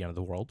 yards, it's not the end of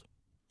the world,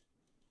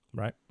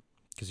 right?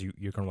 Because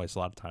you're going to waste a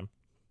lot of time.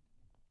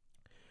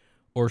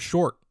 Or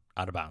short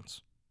out of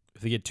bounds.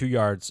 If they get 2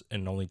 yards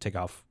and only take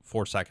off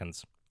 4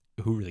 seconds,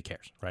 who really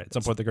cares, right? At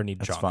some point, they're going to need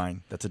to jump. That's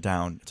fine. That's a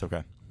down. It's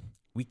okay.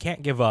 We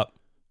can't give up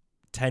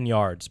 10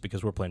 yards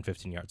because we're playing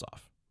 15 yards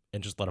off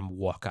and just let them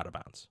walk out of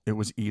bounds. It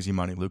was easy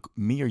money, Luke.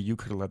 Me or you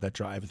could have let that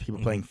drive with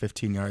people playing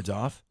 15 yards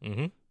off.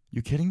 Mm-hmm.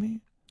 You kidding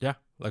me? Yeah.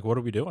 Like, what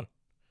are we doing?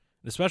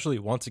 Especially,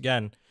 once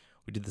again,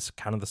 we did this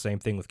kind of the same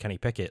thing with Kenny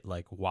Pickett.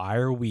 Like, why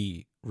are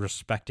we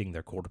respecting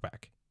their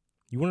quarterback?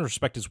 You want to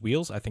respect his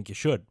wheels? I think you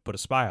should. Put a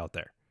spy out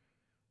there,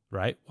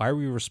 right? Why are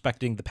we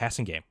respecting the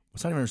passing game?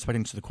 It's not even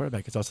respecting to the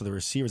quarterback. It's also the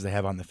receivers they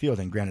have on the field.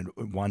 And granted,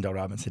 Wan'Dale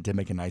Robinson did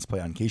make a nice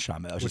play on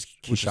Keyshawn. That was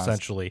just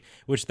Keyshawn's.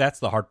 Which that's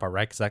the hard part,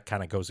 right? Because that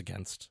kind of goes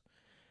against.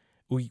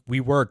 We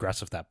were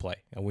aggressive that play,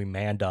 and we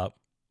manned up,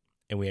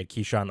 and we had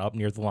Keyshawn up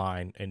near the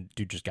line, and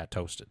dude just got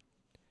toasted.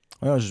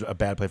 Well, that was just a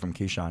bad play from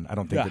Keyshawn. I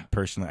don't think that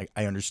personally.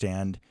 I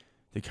understand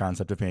the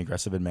concept of being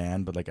aggressive in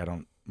man, but like I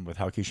don't. With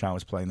how Keyshawn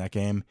was playing that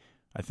game,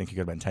 I think he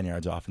could have been 10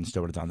 yards off and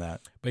still would have done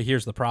that. But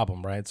here's the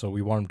problem, right? So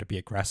we want him to be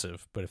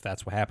aggressive, but if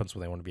that's what happens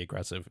when they want to be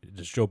aggressive,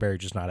 does Joe Barry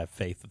just not have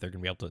faith that they're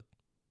going to be able to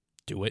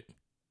do it?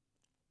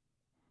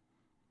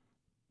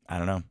 I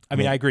don't know. I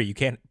mean, I agree. You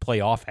can't play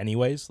off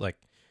anyways. Like,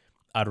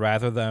 I'd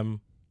rather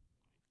them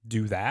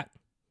do that,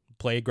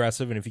 play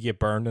aggressive, and if you get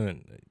burned,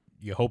 and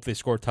you hope they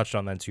score a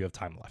touchdown then so you have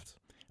time left.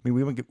 I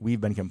mean,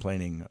 we've been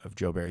complaining of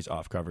Joe Barry's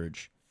off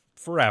coverage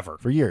forever.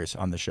 For years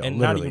on the show. And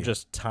literally. Not even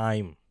just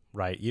time,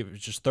 right?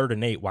 It's just 3rd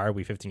and 8. Why are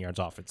we 15 yards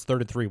off? It's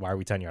 3rd and 3. Why are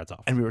we 10 yards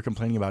off? And we were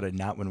complaining about it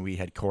not when we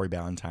had Corey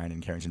Ballantyne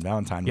and Carrington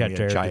Valentine, when we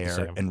had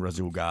Jair and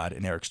Razul God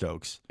and Eric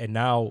Stokes. And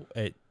now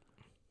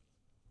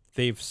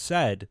they've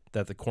said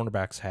that the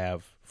cornerbacks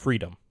have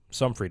freedom,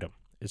 some freedom,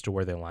 as to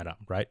where they line up,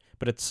 right?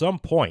 But at some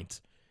point,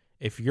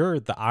 if you're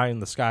the eye in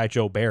the sky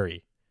Joe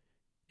Barry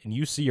and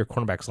you see your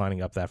cornerbacks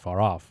lining up that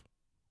far off,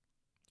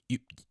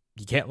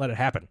 you can't let it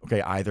happen.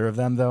 Okay, either of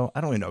them, though. I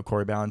don't really know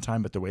Corey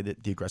Ballantyne, but the way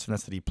that the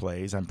aggressiveness that he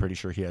plays, I'm pretty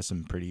sure he has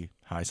some pretty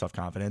high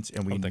self-confidence,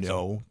 and we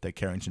know that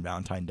Carrington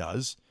Valentine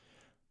does.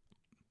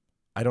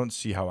 I don't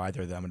see how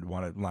either of them would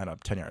want to line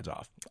up 10 yards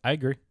off. I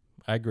agree.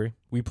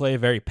 We play a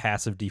very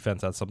passive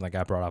defense. That's something that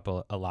got brought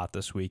up a lot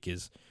this week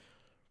is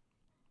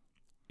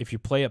if you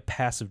play a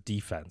passive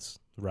defense,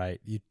 right,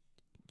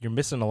 you're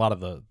missing a lot of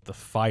the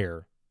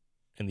fire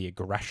and the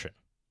aggression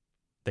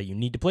that you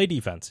need to play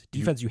defense.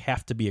 Defense, you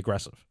have to be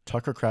aggressive.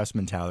 Tucker Kraft's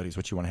mentality is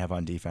what you want to have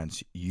on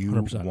defense. You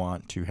 100%.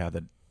 Want to have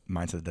the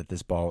mindset that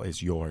this ball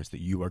is yours,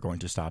 that you are going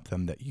to stop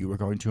them, that you are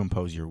going to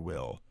impose your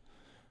will.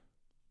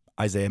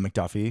 Isaiah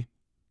McDuffie,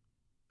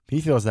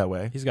 he feels that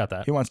way. He's got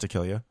that. He wants to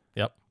kill you.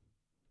 Yep.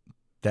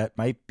 That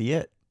might be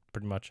it.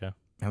 Pretty much, yeah.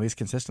 At least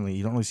consistently.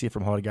 You don't really see it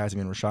from a lot of guys. I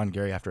mean, Rashawn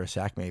Gary after a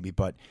sack maybe,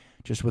 but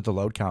just with the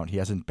load count, he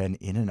hasn't been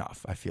in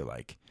enough, I feel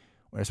like.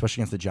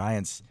 Especially against the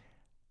Giants.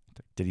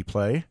 Did he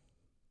play?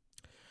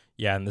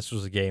 Yeah, and this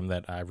was a game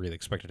that I really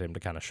expected him to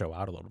kind of show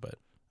out a little bit.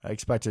 I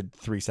expected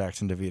 3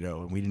 sacks in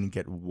DeVito, and we didn't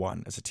get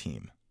 1 as a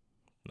team.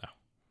 No,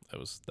 that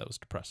was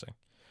depressing.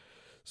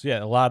 So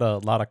yeah, a lot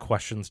of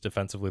questions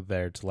defensively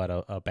there to let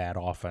a bad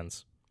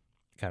offense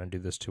kind of do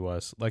this to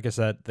us. Like I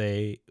said,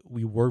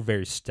 we were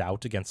very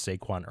stout against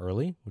Saquon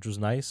early, which was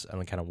nice,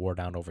 and then kind of wore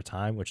down over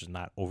time, which is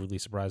not overly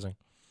surprising.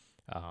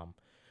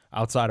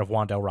 Outside of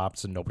Wan'Dale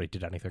Robinson, nobody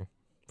did anything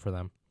for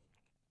them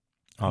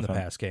in the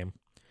pass game.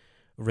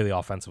 Really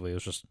offensively, it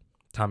was just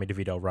Tommy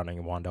DeVito running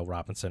and Wan'Dale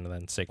Robinson, and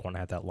then Saquon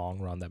had that long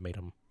run that made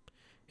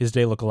his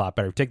day look a lot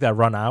better. If you take that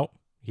run out,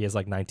 he has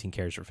like 19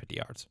 carries for 50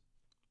 yards.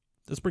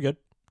 That's pretty good.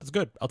 That's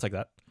good. I'll take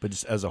that. But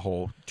just as a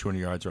whole, 200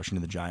 yards rushing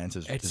to the Giants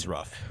is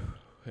rough.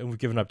 And we've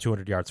given up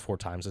 200 yards 4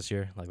 times this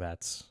year. Like,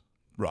 that's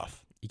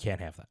rough. You can't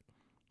have that.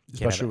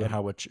 Especially with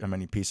how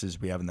many pieces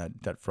we have in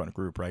that front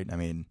group, right? I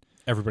mean,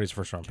 everybody's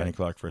first-round Kenny pick.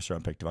 Clark,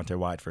 first-round pick. Devontae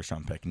Wyatt,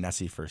 first-round pick.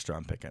 Nessie,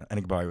 first-round pick. I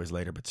think Barry was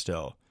later, but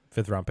still.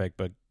 5th-round pick,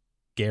 but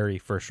Gary,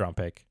 first-round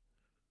pick.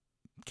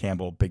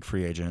 Campbell, big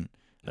free agent.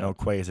 I know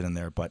Quay isn't in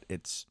there, but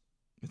it's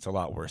a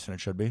lot worse than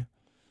it should be.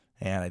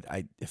 And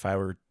if I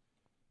were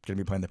going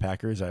to be playing the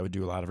Packers, I would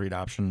do a lot of read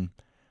option,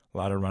 a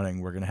lot of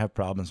running. We're going to have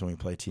problems when we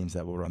play teams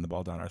that will run the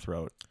ball down our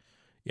throat.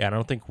 Yeah, I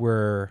don't think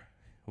we're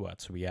 –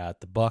 so we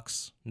got the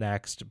Bucs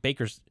next.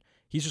 Baker's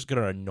 – he's just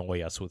going to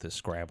annoy us with his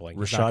scrambling.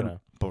 But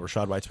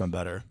Rachaad White's been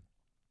better.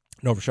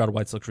 No, Rachaad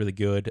White's looked really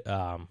good.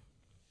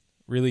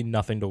 Really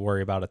nothing to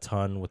worry about a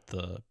ton with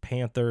the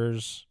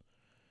Panthers.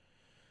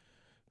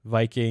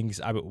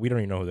 Vikings, we don't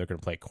even know who they're going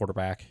to play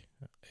quarterback.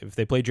 If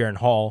they play Jaren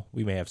Hall,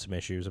 we may have some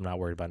issues. I'm not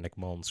worried about Nick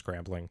Mullins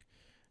scrambling,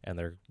 and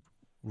their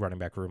running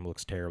back room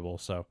looks terrible.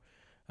 So,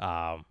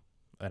 and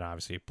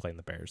obviously playing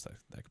the Bears,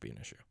 that could be an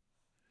issue.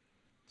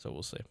 So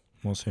we'll see.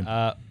 We'll see.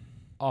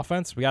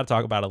 Offense, we got to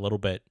talk about it a little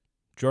bit.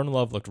 Jordan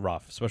Love looked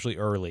rough, especially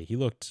early. He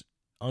looked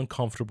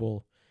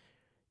uncomfortable.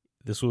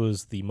 This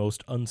was the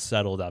most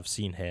unsettled I've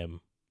seen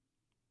him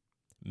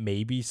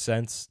maybe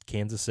since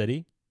Kansas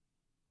City,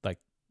 like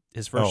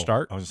his first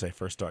start. I was going to say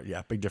first start.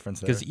 Yeah, big difference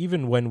there. Because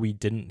even when he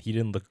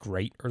didn't look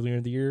great earlier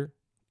in the year,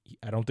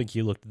 I don't think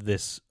he looked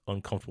this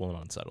uncomfortable and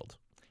unsettled.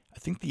 I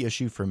think the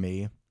issue for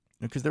me,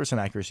 because there were some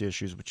accuracy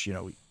issues, which,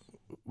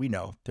 we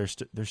know they're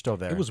still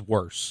there. It was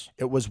worse.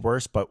 It was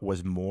worse, but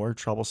was more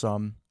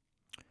troublesome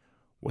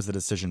was the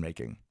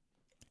decision-making.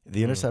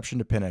 The interception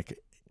to Pinnock,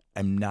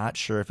 I'm not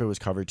sure if it was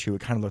covered too.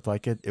 It kind of looked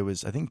like it. It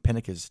was, I think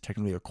Pinnock is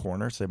technically a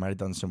corner, so they might have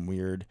done some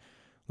weird,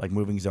 like,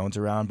 moving zones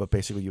around, but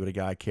basically you had a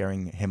guy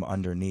carrying him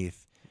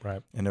underneath.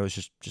 Right. And it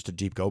was just a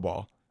deep go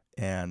ball.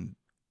 And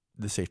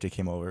the safety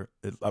came over.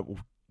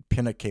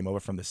 Pinnock came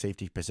over from the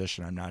safety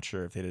position. I'm not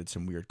sure if they did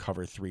some weird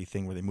cover 3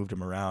 thing where they moved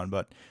him around,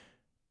 but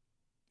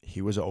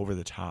he was over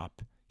the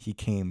top. He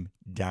came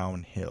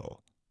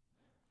downhill.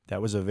 That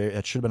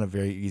should have been a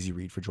very easy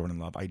read for Jordan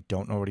Love. I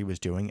don't know what he was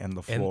doing, and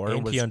the floor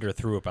and he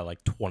underthrew it by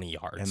like 20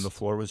 yards. And the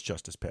floor was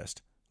just as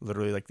pissed.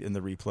 Literally, like in the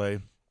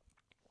replay,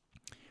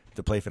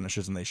 the play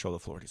finishes and they show the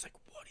floor. And he's like,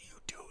 "What are you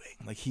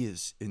doing?" Like he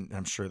is.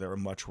 I'm sure there were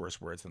much worse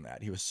words than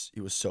that. He was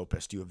so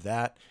pissed. You have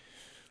that.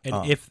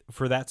 And if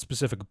for that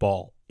specific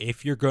ball,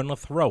 if you're going to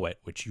throw it,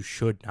 which you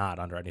should not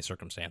under any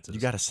circumstances,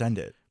 you got to send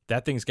it.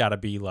 That thing's got to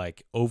be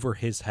like over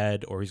his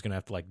head, or he's going to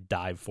have to like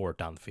dive for it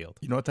down the field.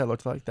 You know what that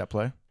looked like? That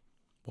play.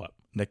 What?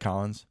 Nick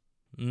Collins,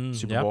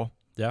 Super Bowl.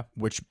 Yeah.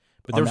 But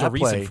there was a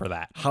reason for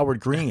that. Howard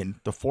Green,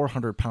 the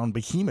 400-pound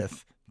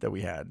behemoth that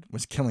we had,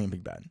 was killing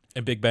Big Ben.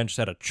 And Big Ben just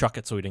had to chuck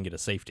it so he didn't get a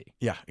safety.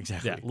 Yeah,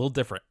 exactly. Yeah, a little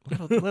different.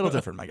 little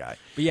different, my guy.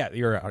 But yeah,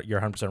 you're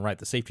 100% right.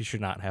 The safety should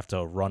not have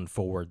to run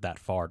forward that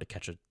far to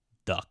catch a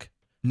duck.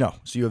 No.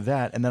 So you have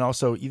that. And then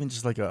also, even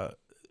just like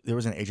there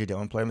was an A.J.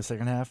 Dillon play in the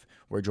second half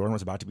where Jordan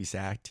was about to be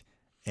sacked.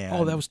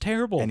 And, that was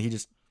terrible. And he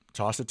just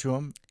tossed it to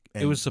him.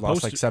 And it was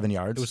supposed lost 7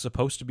 yards. It was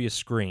supposed to be a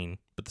screen,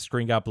 but the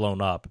screen got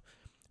blown up.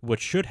 What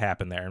should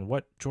happen there, and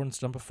what Jordan's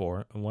done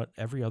before, and what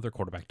every other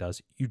quarterback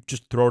does, you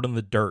just throw it in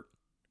the dirt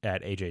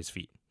at AJ's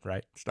feet,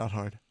 right? It's not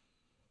hard.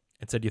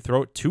 Instead, you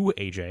throw it to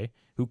AJ,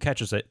 who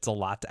catches it. It's a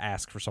lot to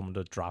ask for someone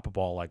to drop a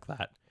ball like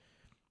that.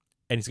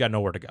 And he's got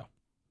nowhere to go.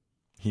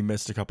 He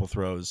missed a couple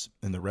throws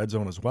in the red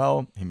zone as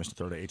well. He missed a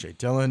throw to A.J.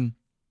 Dillon.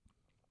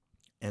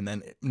 And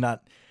then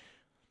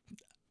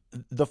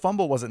the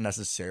fumble wasn't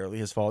necessarily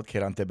his fault.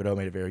 Kayvon Thibodeau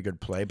made a very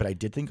good play, but I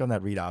did think on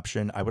that read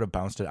option, I would have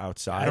bounced it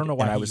outside. I don't know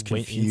why I was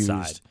confused.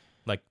 Went inside.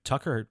 Like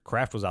Tucker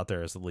Kraft was out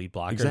there as the lead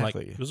blocker.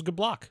 Exactly. Like, it was a good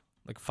block.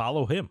 Like,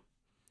 follow him.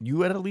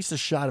 You had at least a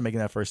shot at making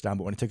that first down,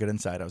 but when he took it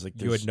inside, I was like,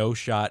 you had no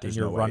shot, and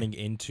you're no running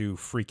into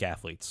freak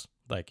athletes.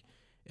 Like,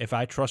 if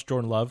I trust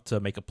Jordan Love to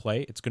make a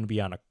play, it's going to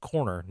be on a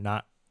corner,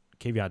 not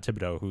Kayvon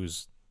Thibodeau,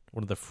 who's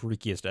one of the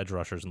freakiest edge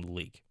rushers in the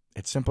league.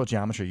 It's simple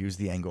geometry. Use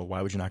the angle.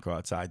 Why would you not go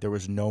outside? There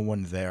was no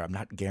one there. I'm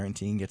not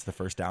guaranteeing gets the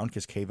first down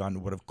because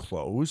Kayvon would have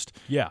closed.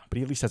 Yeah. But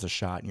he at least has a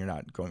shot, and you're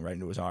not going right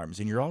into his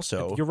arms. And you're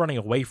also... If you're running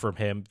away from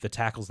him, the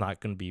tackle's not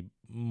going to be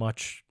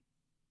much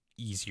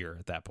easier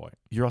at that point.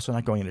 You're also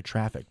not going into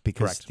traffic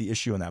because Correct. The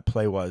issue in that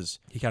play was...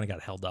 He kind of got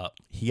held up.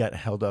 He got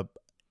held up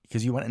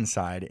because you went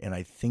inside, and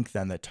I think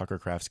then that Tucker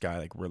Kraft's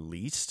guy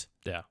released.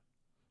 Yeah.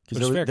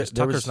 Which is fair because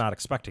Tucker's not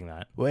expecting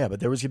that. Well, yeah, but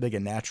there was going to be a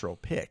natural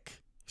pick.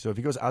 So if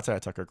he goes outside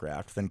of Tucker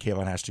Kraft, then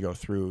Kayvon has to go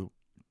through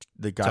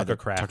the guy Tucker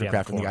Kraft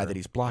and the guy that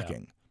he's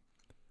blocking.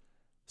 Yeah.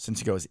 Since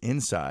he goes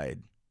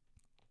inside,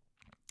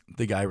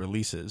 the guy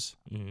releases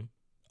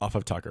off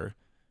of Tucker,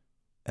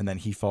 and then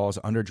he falls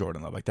under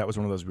Jordan Love. Like that was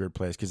one of those weird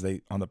plays because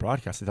on the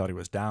broadcast they thought he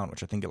was down,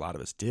 which I think a lot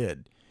of us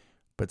did.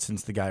 But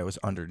since the guy was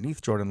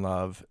underneath Jordan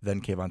Love,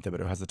 then Kayvon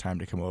Thibodeau has the time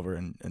to come over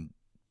and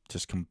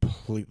just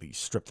completely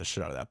strip the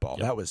shit out of that ball.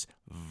 Yep. That was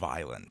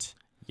violent.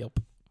 Yep.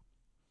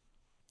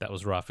 That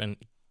was rough. And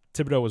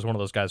Thibodeau was one of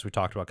those guys we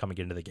talked about coming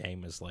into the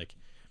game is like,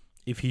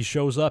 if he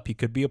shows up, he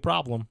could be a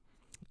problem.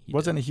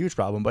 Wasn't a huge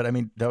problem, but I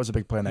mean, that was a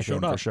big play in that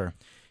game for sure.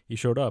 He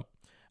showed up.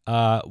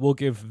 We'll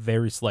give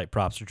very slight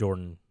props to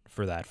Jordan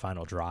for that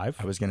final drive.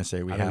 I was going to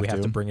say we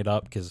have to bring it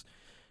up because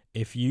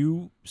if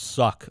you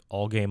suck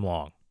all game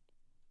long,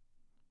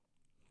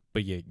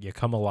 but you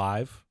come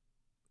alive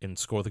and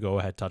score the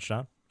go-ahead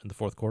touchdown in the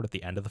fourth quarter, at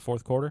the end of the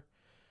fourth quarter,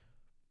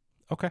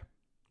 okay.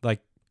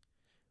 Like,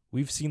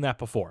 we've seen that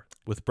before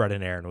with Brett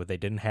and Aaron, where they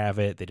didn't have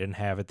it,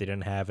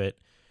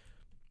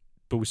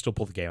 but we still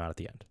pulled the game out at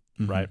the end,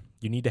 right?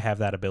 You need to have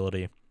that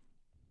ability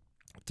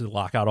to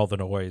lock out all the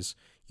noise.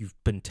 You've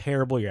been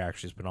terrible. Your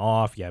action's been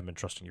off. You haven't been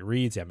trusting your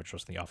reads. You haven't been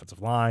trusting the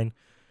offensive line.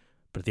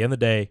 But at the end of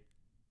the day,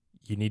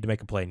 you need to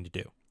make a play, and you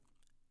do.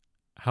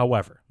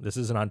 However, this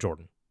isn't on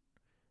Jordan.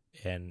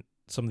 And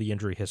some of the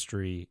injury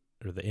history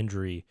or the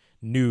injury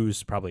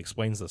news probably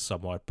explains this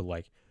somewhat, but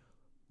like,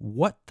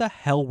 what the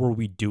hell were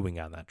we doing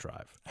on that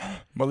drive?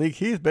 Malik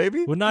Heath,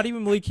 baby. Well, not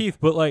even Malik Heath,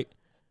 but like,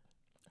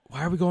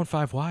 why are we going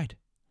 5 wide?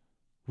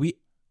 We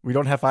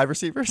don't have 5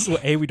 receivers? Well,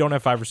 A, we don't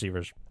have 5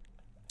 receivers.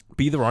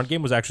 B, the run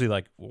game was actually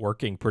like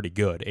working pretty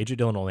good. A.J.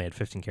 Dillon only had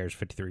 15 carries,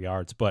 53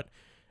 yards, but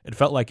it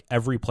felt like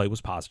every play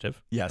was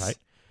positive. Yes. Right?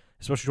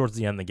 Especially towards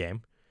the end of the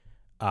game.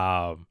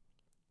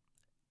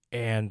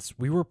 And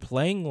we were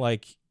playing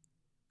like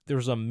there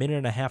was a minute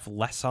and a half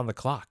less on the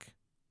clock.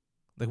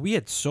 Like, we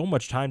had so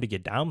much time to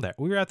get down there.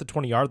 We were at the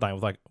 20-yard line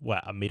with, like,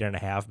 a minute and a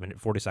half,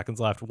 40 seconds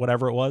left,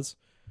 whatever it was.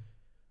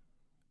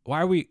 Why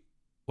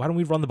don't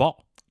we run the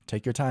ball?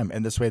 Take your time.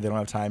 And this way they don't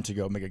have time to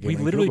go make a game. We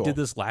literally did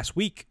this last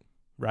week,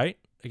 right?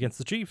 Against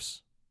the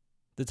Chiefs.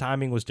 The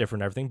timing was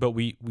different and everything, but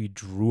we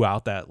drew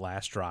out that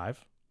last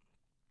drive,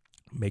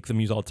 make them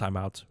use all the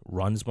timeouts,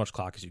 run as much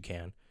clock as you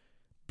can,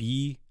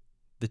 be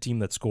the team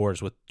that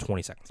scores with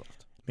 20 seconds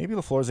left. Maybe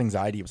LaFleur's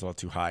anxiety was a little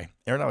too high.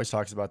 Aaron always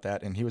talks about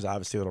that, and he was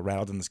obviously a little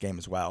rattled in this game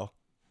as well.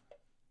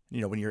 You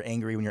know, when you're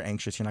angry, when you're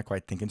anxious, you're not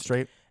quite thinking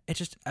straight. It's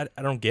just, I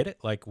don't get it.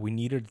 Like, we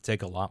needed to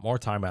take a lot more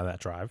time out of that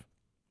drive,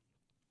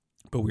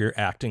 but we were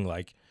acting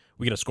like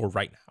we got to score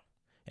right now.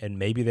 And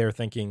maybe they were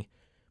thinking,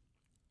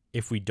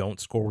 if we don't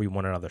score, we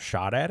want another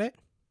shot at it.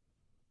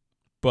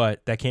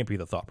 But that can't be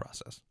the thought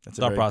process. The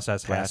thought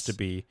process has to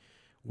be,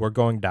 we're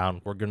going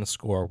down, we're going to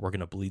score, we're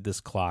going to bleed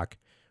this clock,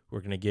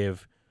 we're going to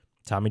give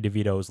Tommy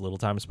DeVito as little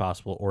time as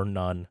possible or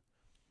none.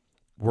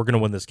 We're going to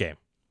win this game.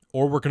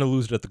 Or we're going to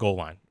lose it at the goal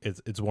line.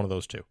 It's one of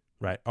those two,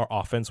 right? Our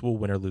offense will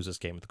win or lose this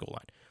game at the goal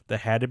line.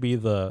 That had to be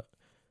the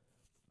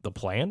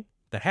plan.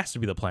 That has to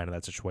be the plan in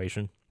that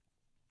situation.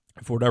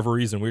 For whatever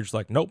reason, we were just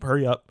like, nope,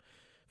 hurry up.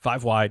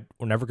 5 wide.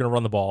 We're never going to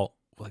run the ball.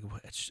 Like,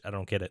 I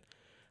don't get it.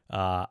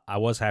 I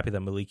was happy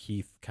that Malik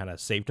Heath kind of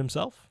saved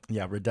himself.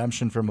 Yeah,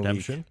 redemption for Malik.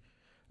 Redemption.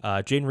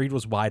 Jaden Reed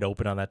was wide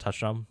open on that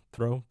touchdown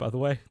throw, by the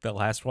way. That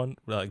last one,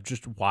 like,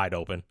 just wide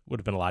open. Would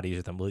have been a lot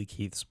easier than Malik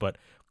Heath's, but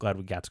glad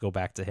we got to go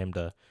back to him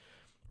to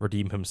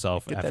redeem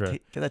himself. Get after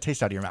that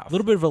taste out of your mouth. A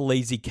little bit of a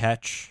lazy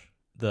catch,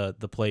 the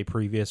play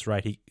previous,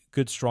 right? He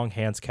good strong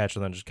hands catch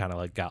and then just kind of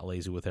like got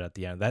lazy with it at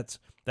the end.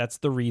 That's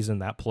the reason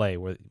that play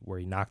where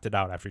he knocked it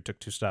out after he took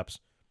 2 steps.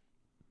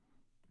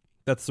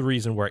 That's the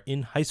reason where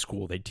in high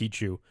school they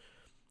teach you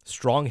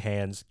strong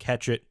hands,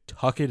 catch it,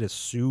 tuck it as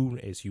soon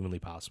as humanly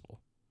possible.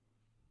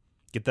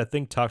 Get that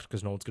thing tucked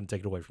because no one's going to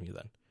take it away from you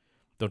then.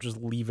 Don't just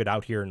leave it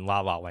out here in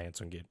la la land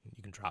so you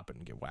can drop it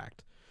and get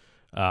whacked.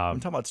 I'm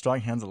talking about strong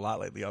hands a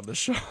lot lately on this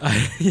show.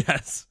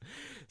 Yes.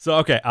 So,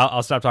 okay,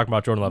 I'll stop talking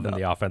about Jordan Love in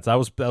the offense. That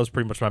was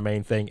pretty much my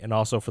main thing. And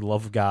also, for the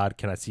love of God,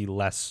 can I see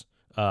less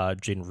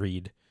Jaden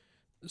Reed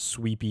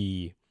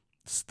sweepy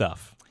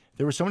stuff?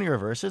 There were so many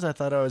reverses, I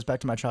thought I was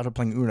back to my childhood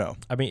playing Uno.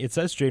 I mean, it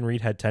says Jaden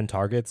Reed had 10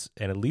 targets,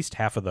 and at least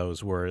half of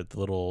those were the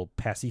little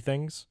passy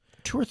things.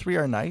 2 or 3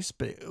 are nice,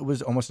 but it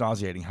was almost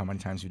nauseating how many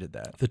times we did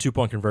that. The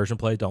 2-point conversion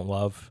play, don't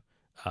love.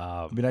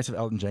 It'd be nice if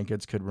Elton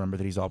Jenkins could remember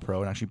that he's all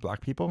pro and actually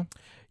block people.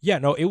 Yeah,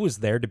 no, it was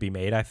there to be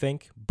made, I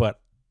think. But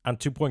on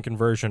 2-point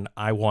conversion,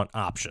 I want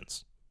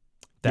options.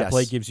 That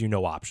play gives you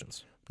no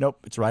options. Nope,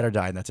 it's ride or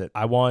die, and that's it.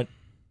 I want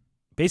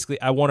an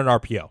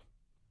RPO.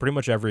 Pretty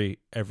much every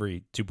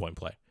 2-point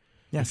play.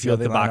 Yeah, you feel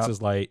the box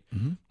is light,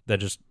 then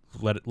just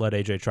let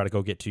AJ try to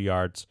go get 2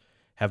 yards,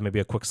 have maybe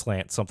a quick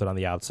slant, something on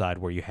the outside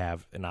where you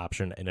have an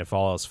option, and if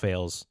all else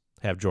fails,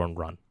 have Jordan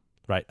run.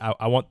 Right?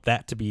 I want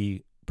that to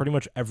be pretty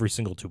much every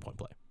single 2-point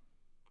play.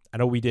 I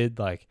know we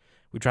tried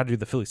to do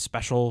the Philly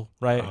special,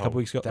 right, a couple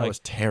weeks ago. That was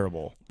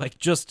terrible. Like,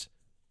 just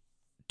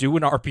do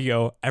an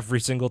RPO every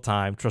single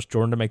time, trust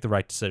Jordan to make the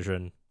right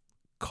decision,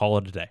 call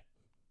it a day.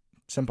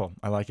 Simple.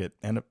 I like it.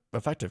 And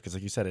effective because,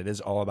 like you said, it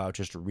is all about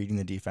just reading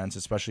the defense,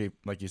 especially,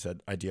 like you said,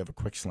 idea of a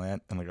quick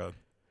slant and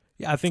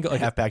I think like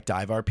halfback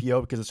dive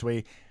RPO because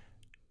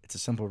it's a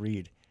simple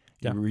read.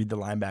 You read the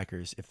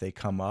linebackers. If they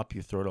come up,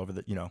 you throw it over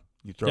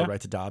you throw it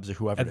right to Dobbs or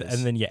whoever it is.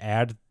 And then you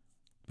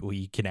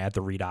can add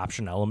the read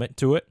option element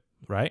to it,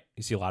 right?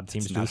 You see a lot of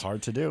teams do this. It's not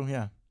hard to do,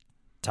 yeah.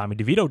 Tommy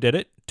DeVito did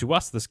it to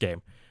us this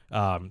game.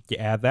 You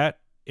add that.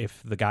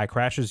 If the guy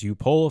crashes, you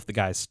pull. If the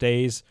guy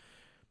stays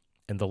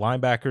and the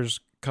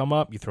linebackers come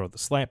up, you throw the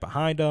slant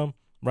behind them,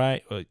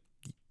 right? You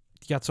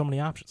got so many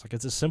options. Like,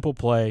 it's a simple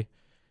play.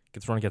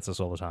 Gets run against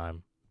us all the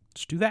time.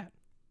 Just do that.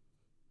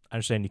 I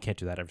understand you can't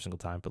do that every single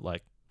time, but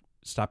like,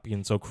 stop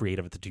being so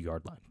creative at the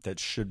 2-yard line. That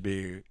should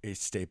be a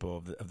staple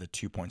of the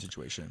 2-point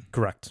situation.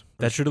 Correct.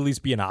 That should at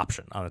least be an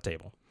option on the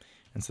table.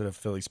 Instead of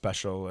Philly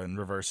special and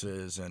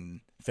reverses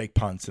and fake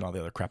punts and all the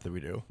other crap that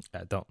we do.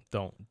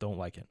 Don't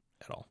like it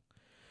at all.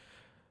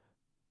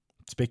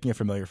 Speaking of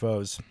familiar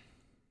foes,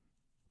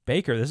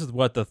 Baker, this is the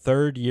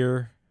 3rd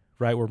year,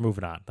 right? We're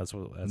moving on. That's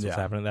what's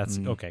happening. That's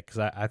okay, because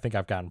I think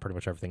I've gotten pretty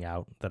much everything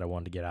out that I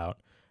wanted to get out.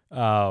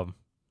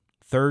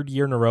 3rd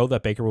year in a row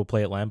that Baker will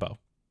play at Lambeau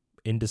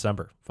in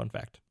December. Fun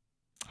fact.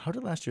 How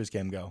did last year's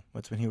game go?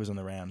 That's when he was on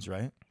the Rams,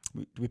 right?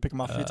 Did we pick him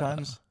off 3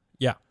 times?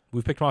 Yeah,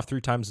 we've picked him off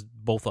 3 times,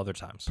 both other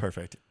times.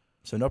 Perfect.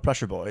 So no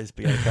pressure, boys,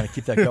 but you got to kind of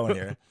keep that going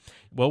here.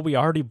 Well, we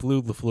already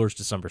blew LaFleur's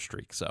December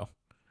streak, so.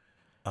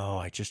 Oh,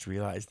 I just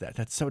realized that.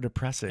 That's so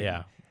depressing.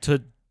 Yeah.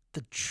 To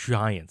the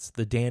Giants,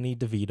 the Danny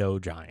DeVito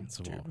Giants.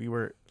 Dude, we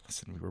were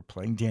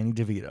playing Danny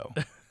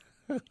DeVito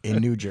in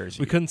New Jersey.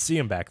 We couldn't see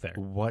him back there.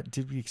 What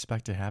did we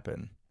expect to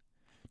happen?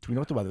 Do we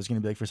know what the weather's going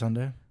to be like for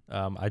Sunday?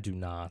 I do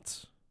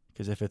not.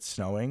 Because if it's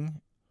snowing,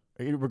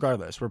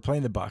 regardless, we're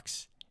playing the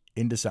Bucs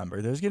in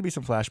December. There's going to be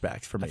some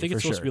flashbacks for me. I think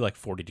it's supposed to be like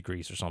 40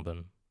 degrees or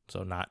something.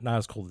 So not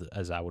as cold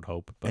as I would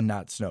hope. But. And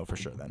not snow for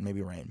sure then.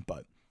 Maybe rain,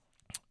 but.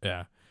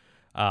 Yeah.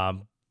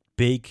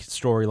 big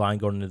storyline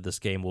going into this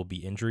game will be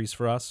injuries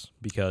for us,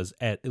 because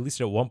at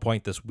least at one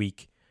point this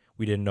week,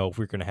 we didn't know if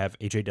we were going to have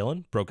A.J.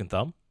 Dillon, broken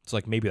thumb. It's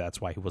like maybe that's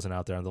why he wasn't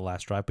out there on the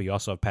last drive, but you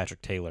also have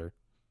Patrick Taylor,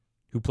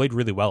 who played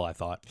really well, I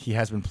thought. He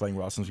has been playing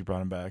well since we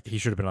brought him back. He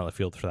should have been on the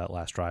field for that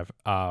last drive.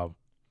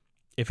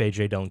 If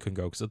A.J. Dillon couldn't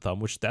go because of the thumb,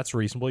 which that's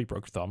reasonable. He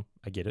broke your thumb.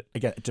 I get it.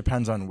 Again, it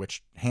depends on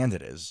which hand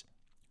it is.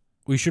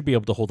 We should be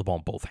able to hold the ball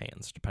in both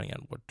hands, depending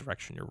on what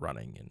direction you're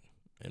running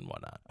and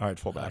whatnot. All right,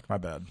 fullback. My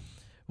bad.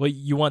 Well,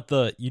 you want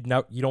you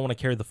don't want to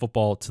carry the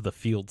football to the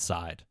field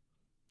side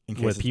In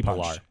case where it's people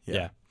punched.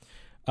 are.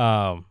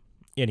 Yeah.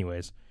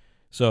 Anyways,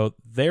 so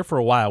there for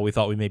a while, we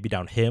thought we may be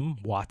down him.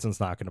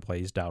 Watson's not going to play.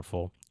 He's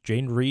doubtful.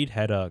 Jaden Reed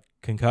had a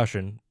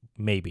concussion,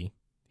 maybe.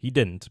 He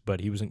didn't, but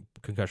he was in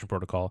concussion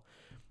protocol.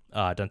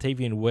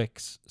 Dontavian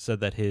Wicks said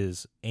that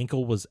his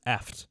ankle was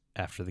effed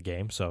after the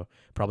game, so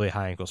probably a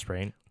high ankle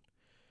sprain.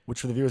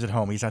 Which, for the viewers at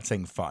home, he's not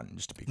saying fun,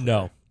 just to be clear.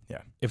 No.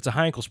 Yeah. If it's a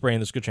high ankle sprain,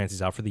 there's a good chance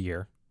he's out for the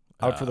year.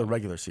 Out for the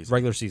regular season.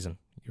 Regular season,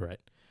 you're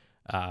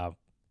right.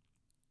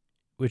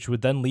 Which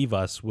would then leave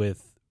us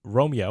with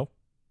Romeo,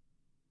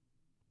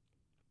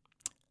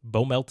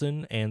 Bo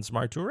Melton, and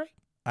Samari Toure.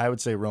 I would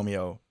say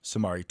Romeo,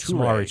 Samari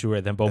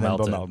Toure, then Bo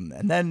Melton.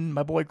 And then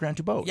my boy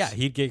Grant Dubose. Yeah,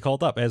 he'd get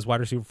called up as wide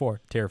receiver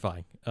 4.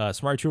 Terrifying.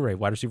 Samari Toure,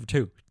 wide receiver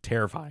 2.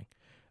 Terrifying.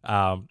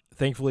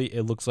 Thankfully,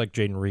 it looks like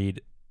Jaden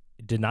Reed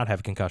did not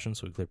have a concussion,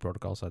 so he cleared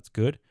protocol, so that's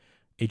good.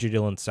 A.J.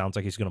 Dillon sounds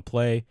like he's going to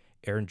play.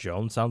 Aaron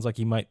Jones sounds like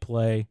he might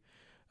play.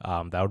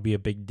 That would be a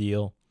big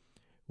deal.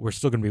 We're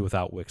still going to be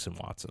without Wicks and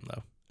Watson,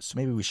 though. So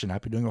maybe we should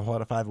not be doing a whole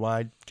lot of 5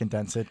 wide,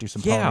 condense it, do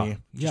some Yeah, pony.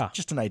 yeah.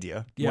 Just an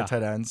idea. Yeah. More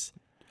tight ends.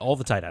 All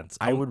the tight ends.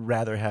 I would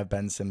rather have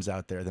Ben Sims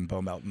out there than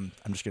Bo Melton.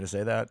 I'm just going to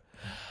say that.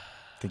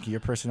 Think of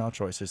your personnel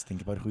choices.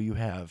 Think about who you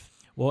have.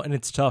 Well, and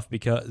it's tough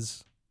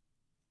because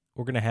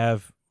we're going to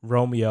have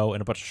Romeo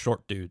and a bunch of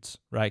short dudes,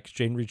 right? Because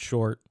Jaden Reed's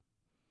short.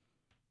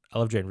 I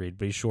love Jaden Reed,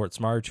 but he's short.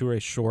 Samari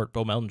Toure's short.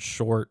 Bo Melton's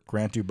short.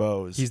 Grant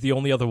Dubose. He's the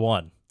only other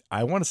one.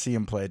 I want to see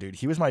him play, dude.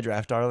 He was my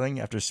draft darling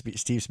after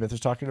Steve Smith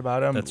was talking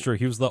about him. That's true.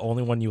 He was the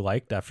only one you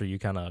liked after you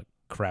kind of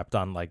crapped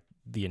on like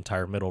the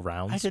entire middle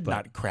rounds. I did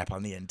not crap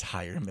on the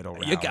entire middle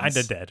rounds. You kind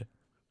of did.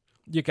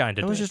 You kind of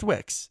did. It was just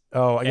Wicks.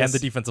 Oh, I guess. And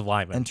the defensive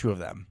lineman. And 2 of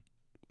them.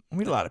 We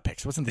had a lot of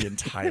picks. It wasn't the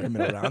entire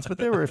middle rounds, but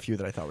there were a few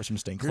that I thought were some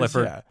stinkers.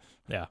 Clifford.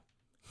 Yeah.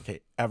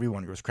 Okay,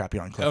 everyone was crappy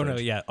on Clifford. Oh, no,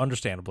 yeah,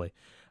 understandably.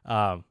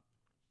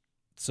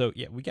 So,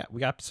 yeah, we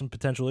got some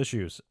potential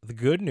issues. The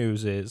good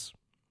news is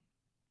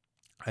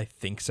I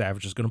think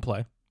Savage is going to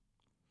play.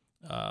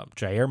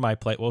 Jair might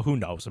play. Well, who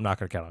knows? I'm not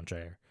going to count on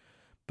Jair.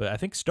 But I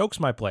think Stokes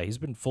might play. He's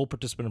been full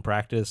participant in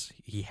practice.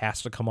 He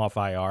has to come off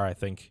IR, I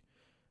think,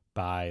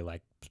 by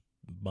like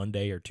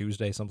Monday or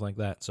Tuesday, something like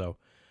that. So,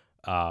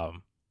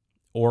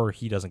 or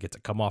he doesn't get to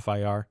come off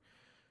IR.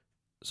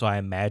 So I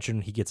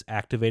imagine he gets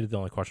activated. The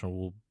only question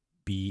will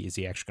be, is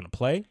he actually going to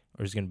play,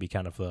 or is he going to be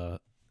kind of the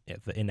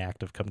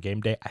inactive come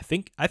game day? I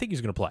think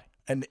he's going to play.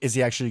 And is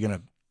he actually going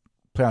to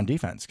play on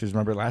defense? Because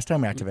remember, last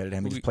time we activated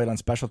him, he just played on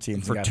special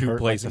teams for and got 2 hurt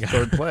plays. Like the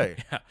third play.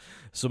 Yeah.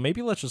 So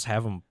maybe let's just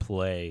have him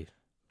play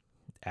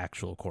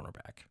actual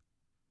cornerback.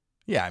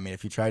 Yeah, I mean,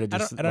 if you try to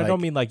just... I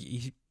don't mean like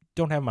you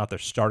don't have him out there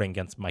starting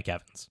against Mike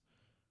Evans,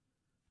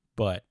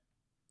 but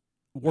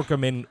work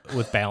him in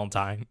with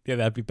Ballantyne. Yeah,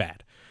 that'd be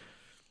bad.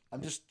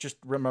 I'm just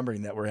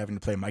remembering that we're having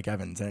to play Mike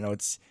Evans, and I know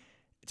it's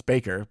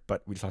Baker,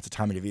 but we just lost to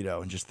Tommy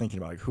DeVito, and just thinking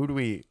about like who do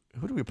we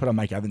put on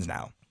Mike Evans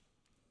now?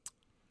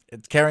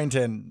 It's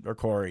Carrington or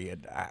Corey.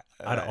 And,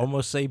 I'd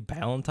almost say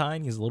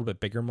Ballantyne. He's a little bit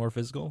bigger, more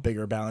physical.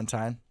 Bigger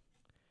Ballantyne.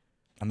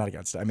 I'm not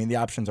against it. I mean, the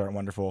options aren't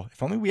wonderful.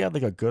 If only we had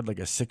like a good, like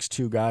a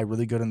 6'2" guy,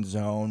 really good in the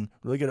zone,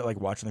 really good at like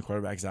watching the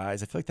quarterback's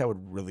eyes. I feel like that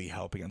would really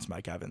help against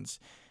Mike Evans.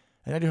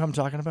 Any idea who I'm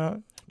talking about?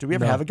 Do we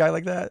ever have a guy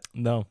like that?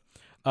 No.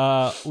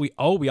 We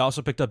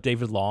also picked up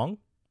David Long,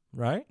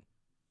 right?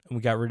 And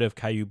we got rid of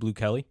Caillou Blue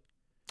Kelly.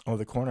 Oh,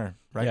 the corner,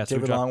 right? Yeah, so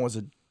David Long was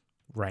a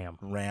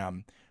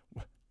Ram.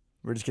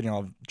 We're just getting all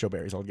of Joe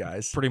Barry's old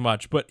guys. Pretty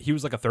much, but he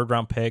was like a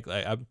 3rd-round pick.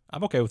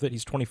 I'm okay with it.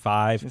 He's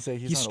 25.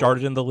 He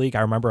started old. in the league.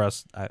 I remember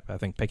us, I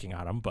think, picking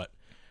on him, but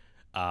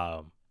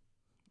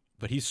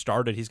he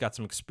started. He's got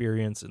some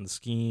experience in the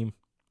scheme.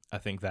 I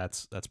think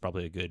that's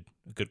probably a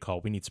good call.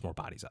 We need some more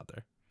bodies out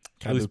there.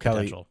 Caillou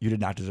Kelly, you did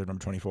not deserve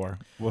number 24.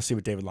 We'll see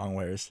what David Long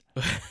wears.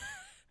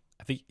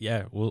 I think,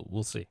 yeah,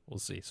 we'll see. We'll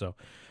see. So,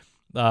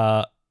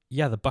 the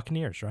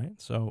Buccaneers, right?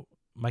 So,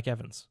 Mike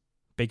Evans,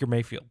 Baker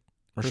Mayfield,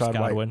 Chris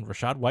Godwin,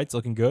 Rashad White's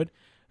looking good.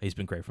 He's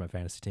been great for my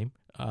fantasy team.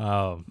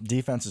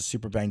 Defense is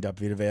super banged up.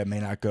 Vita Vea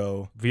may not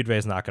go. Vita Vea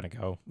is not going to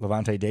go.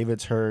 Levante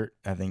David's hurt.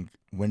 I think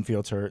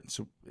Winfield's hurt.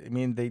 So, I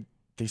mean,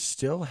 they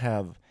still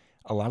have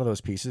a lot of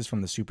those pieces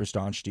from the super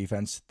staunch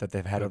defense that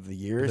they've had over the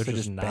years. They're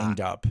just banged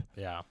up.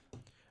 Yeah.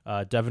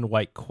 Devin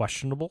White,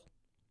 questionable.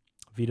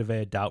 Vita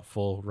Vea,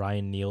 doubtful.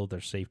 Ryan Neal,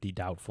 their safety,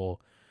 doubtful.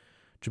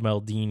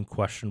 Jamel Dean,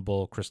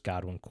 questionable. Chris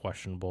Godwin,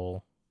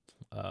 questionable.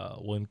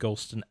 William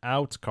Golston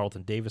out.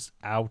 Carlton Davis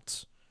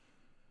out.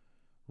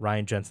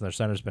 Ryan Jensen, their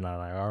center's been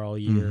on IR all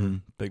year. Mm-hmm.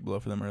 Big blow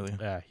for them early.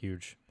 Yeah,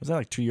 huge. Was that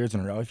like 2 years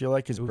in a row? I feel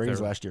like because Brady's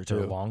last year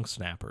Their too. long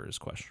snapper is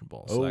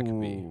questionable, so that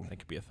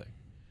could be a thing.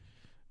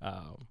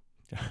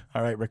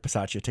 All right, Rick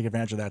Passaccia, take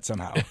advantage of that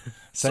somehow.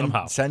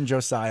 Somehow Send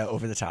Josiah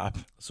over the top.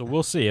 So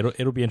we'll see.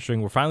 It'll be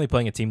interesting. We're finally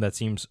playing a team that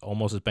seems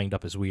almost as banged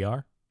up as we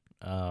are.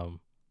 So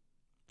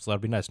that'll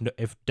be nice.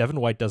 If Devin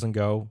White doesn't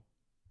go,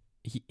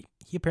 he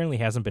apparently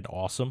hasn't been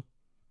awesome,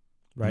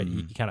 right?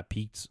 Mm-hmm. He kind of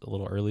peaked a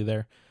little early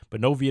there. But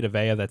no Vita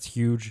Vea, that's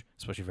huge,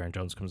 especially if Aaron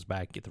Jones comes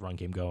back, get the run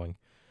game going.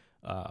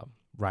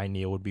 Ryan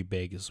Neal would be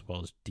big, as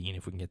well as Dean,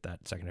 if we can get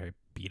that secondary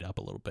beat up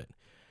a little bit.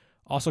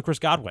 Also, Chris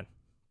Godwin.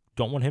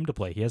 Don't want him to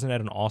play. He hasn't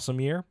had an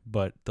awesome year,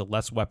 but the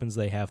less weapons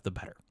they have, the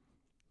better,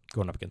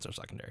 going up against our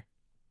secondary.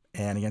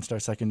 And against our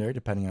secondary,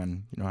 depending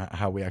on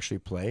how we actually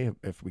play,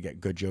 if we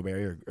get good Joe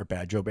Barry or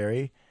bad Joe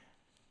Barry,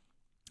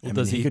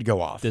 he could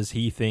go off. Does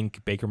he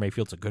think Baker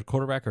Mayfield's a good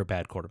quarterback or a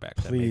bad quarterback?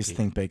 Please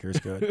think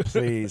Baker's good.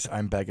 Please,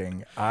 I'm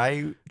begging.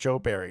 Joe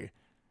Barry,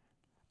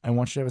 I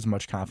want you to have as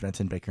much confidence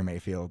in Baker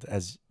Mayfield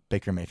as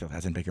Baker Mayfield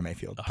has in Baker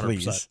Mayfield. 100%,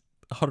 please.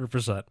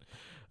 100%.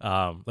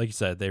 Like you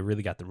said, they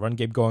really got the run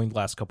game going the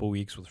last couple of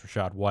weeks with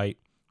Rashad White.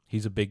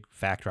 He's a big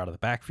factor out of the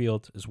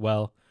backfield as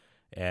well.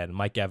 And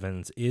Mike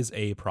Evans is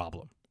a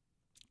problem.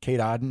 Kate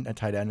Odden at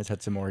tight end has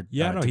had some more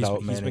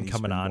development. He's been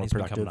coming on.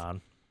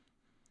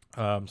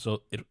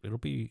 So it'll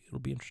be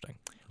interesting.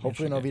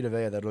 Hopefully, no Vita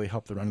Vea, that really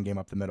helped the run game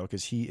up the middle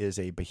because he is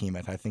a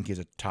behemoth. I think he's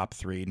a top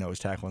 3 nose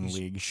tackle in the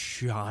league.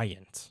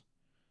 Giant,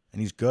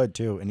 and he's good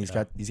too. And he's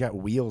got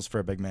wheels for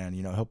a big man.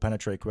 He'll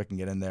penetrate quick and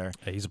get in there.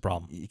 Yeah, he's a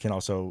problem. He can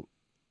also,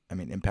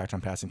 impact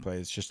on passing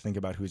plays. Just think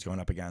about who he's going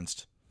up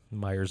against.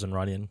 Myers and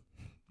Runyon.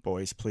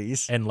 Boys,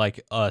 please. And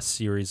like a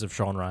series of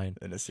Sean Ryan.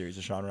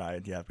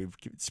 Yeah. We've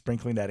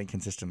sprinkling that in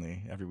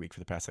consistently every week for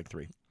the past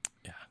 3.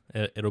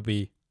 Yeah.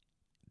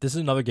 This is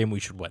another game we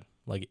should win.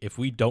 Like if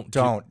we don't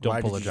Why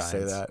pull did a you Giants.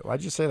 say that?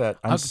 Why'd you say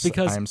that?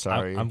 Because I'm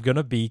sorry. I'm going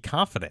to be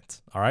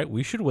confident. All right.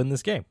 We should win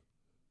this game.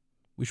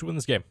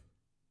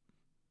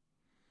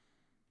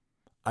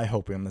 I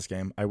hope we win this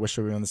game. I wish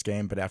we win this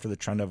game, but after the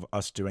trend of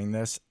us doing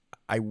this,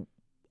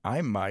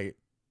 I might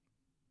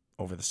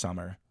over the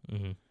summer.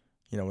 Mm-hmm.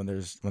 When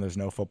there's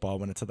no football,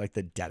 when it's at like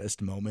the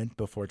deadest moment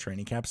before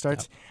training camp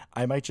starts,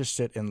 I might just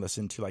sit and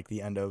listen to like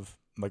the end of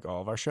like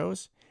all of our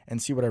shows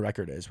and see what our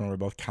record is when we're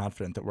both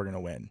confident that we're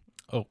gonna win.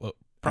 Probably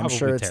I'm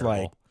sure it's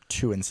terrible. like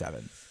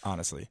 2-7,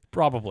 honestly.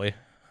 Probably.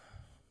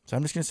 So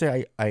I'm just gonna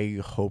say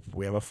I hope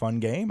we have a fun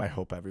game. I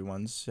hope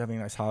everyone's having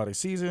a nice holiday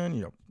season.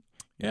 Your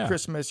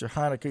Christmas, your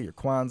Hanukkah, your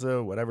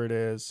Kwanzaa, whatever it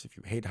is. If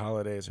you hate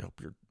holidays, I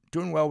hope you're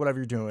doing well, whatever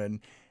you're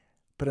doing.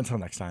 But until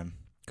next time,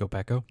 go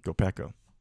Pack Go. Go Pack Go.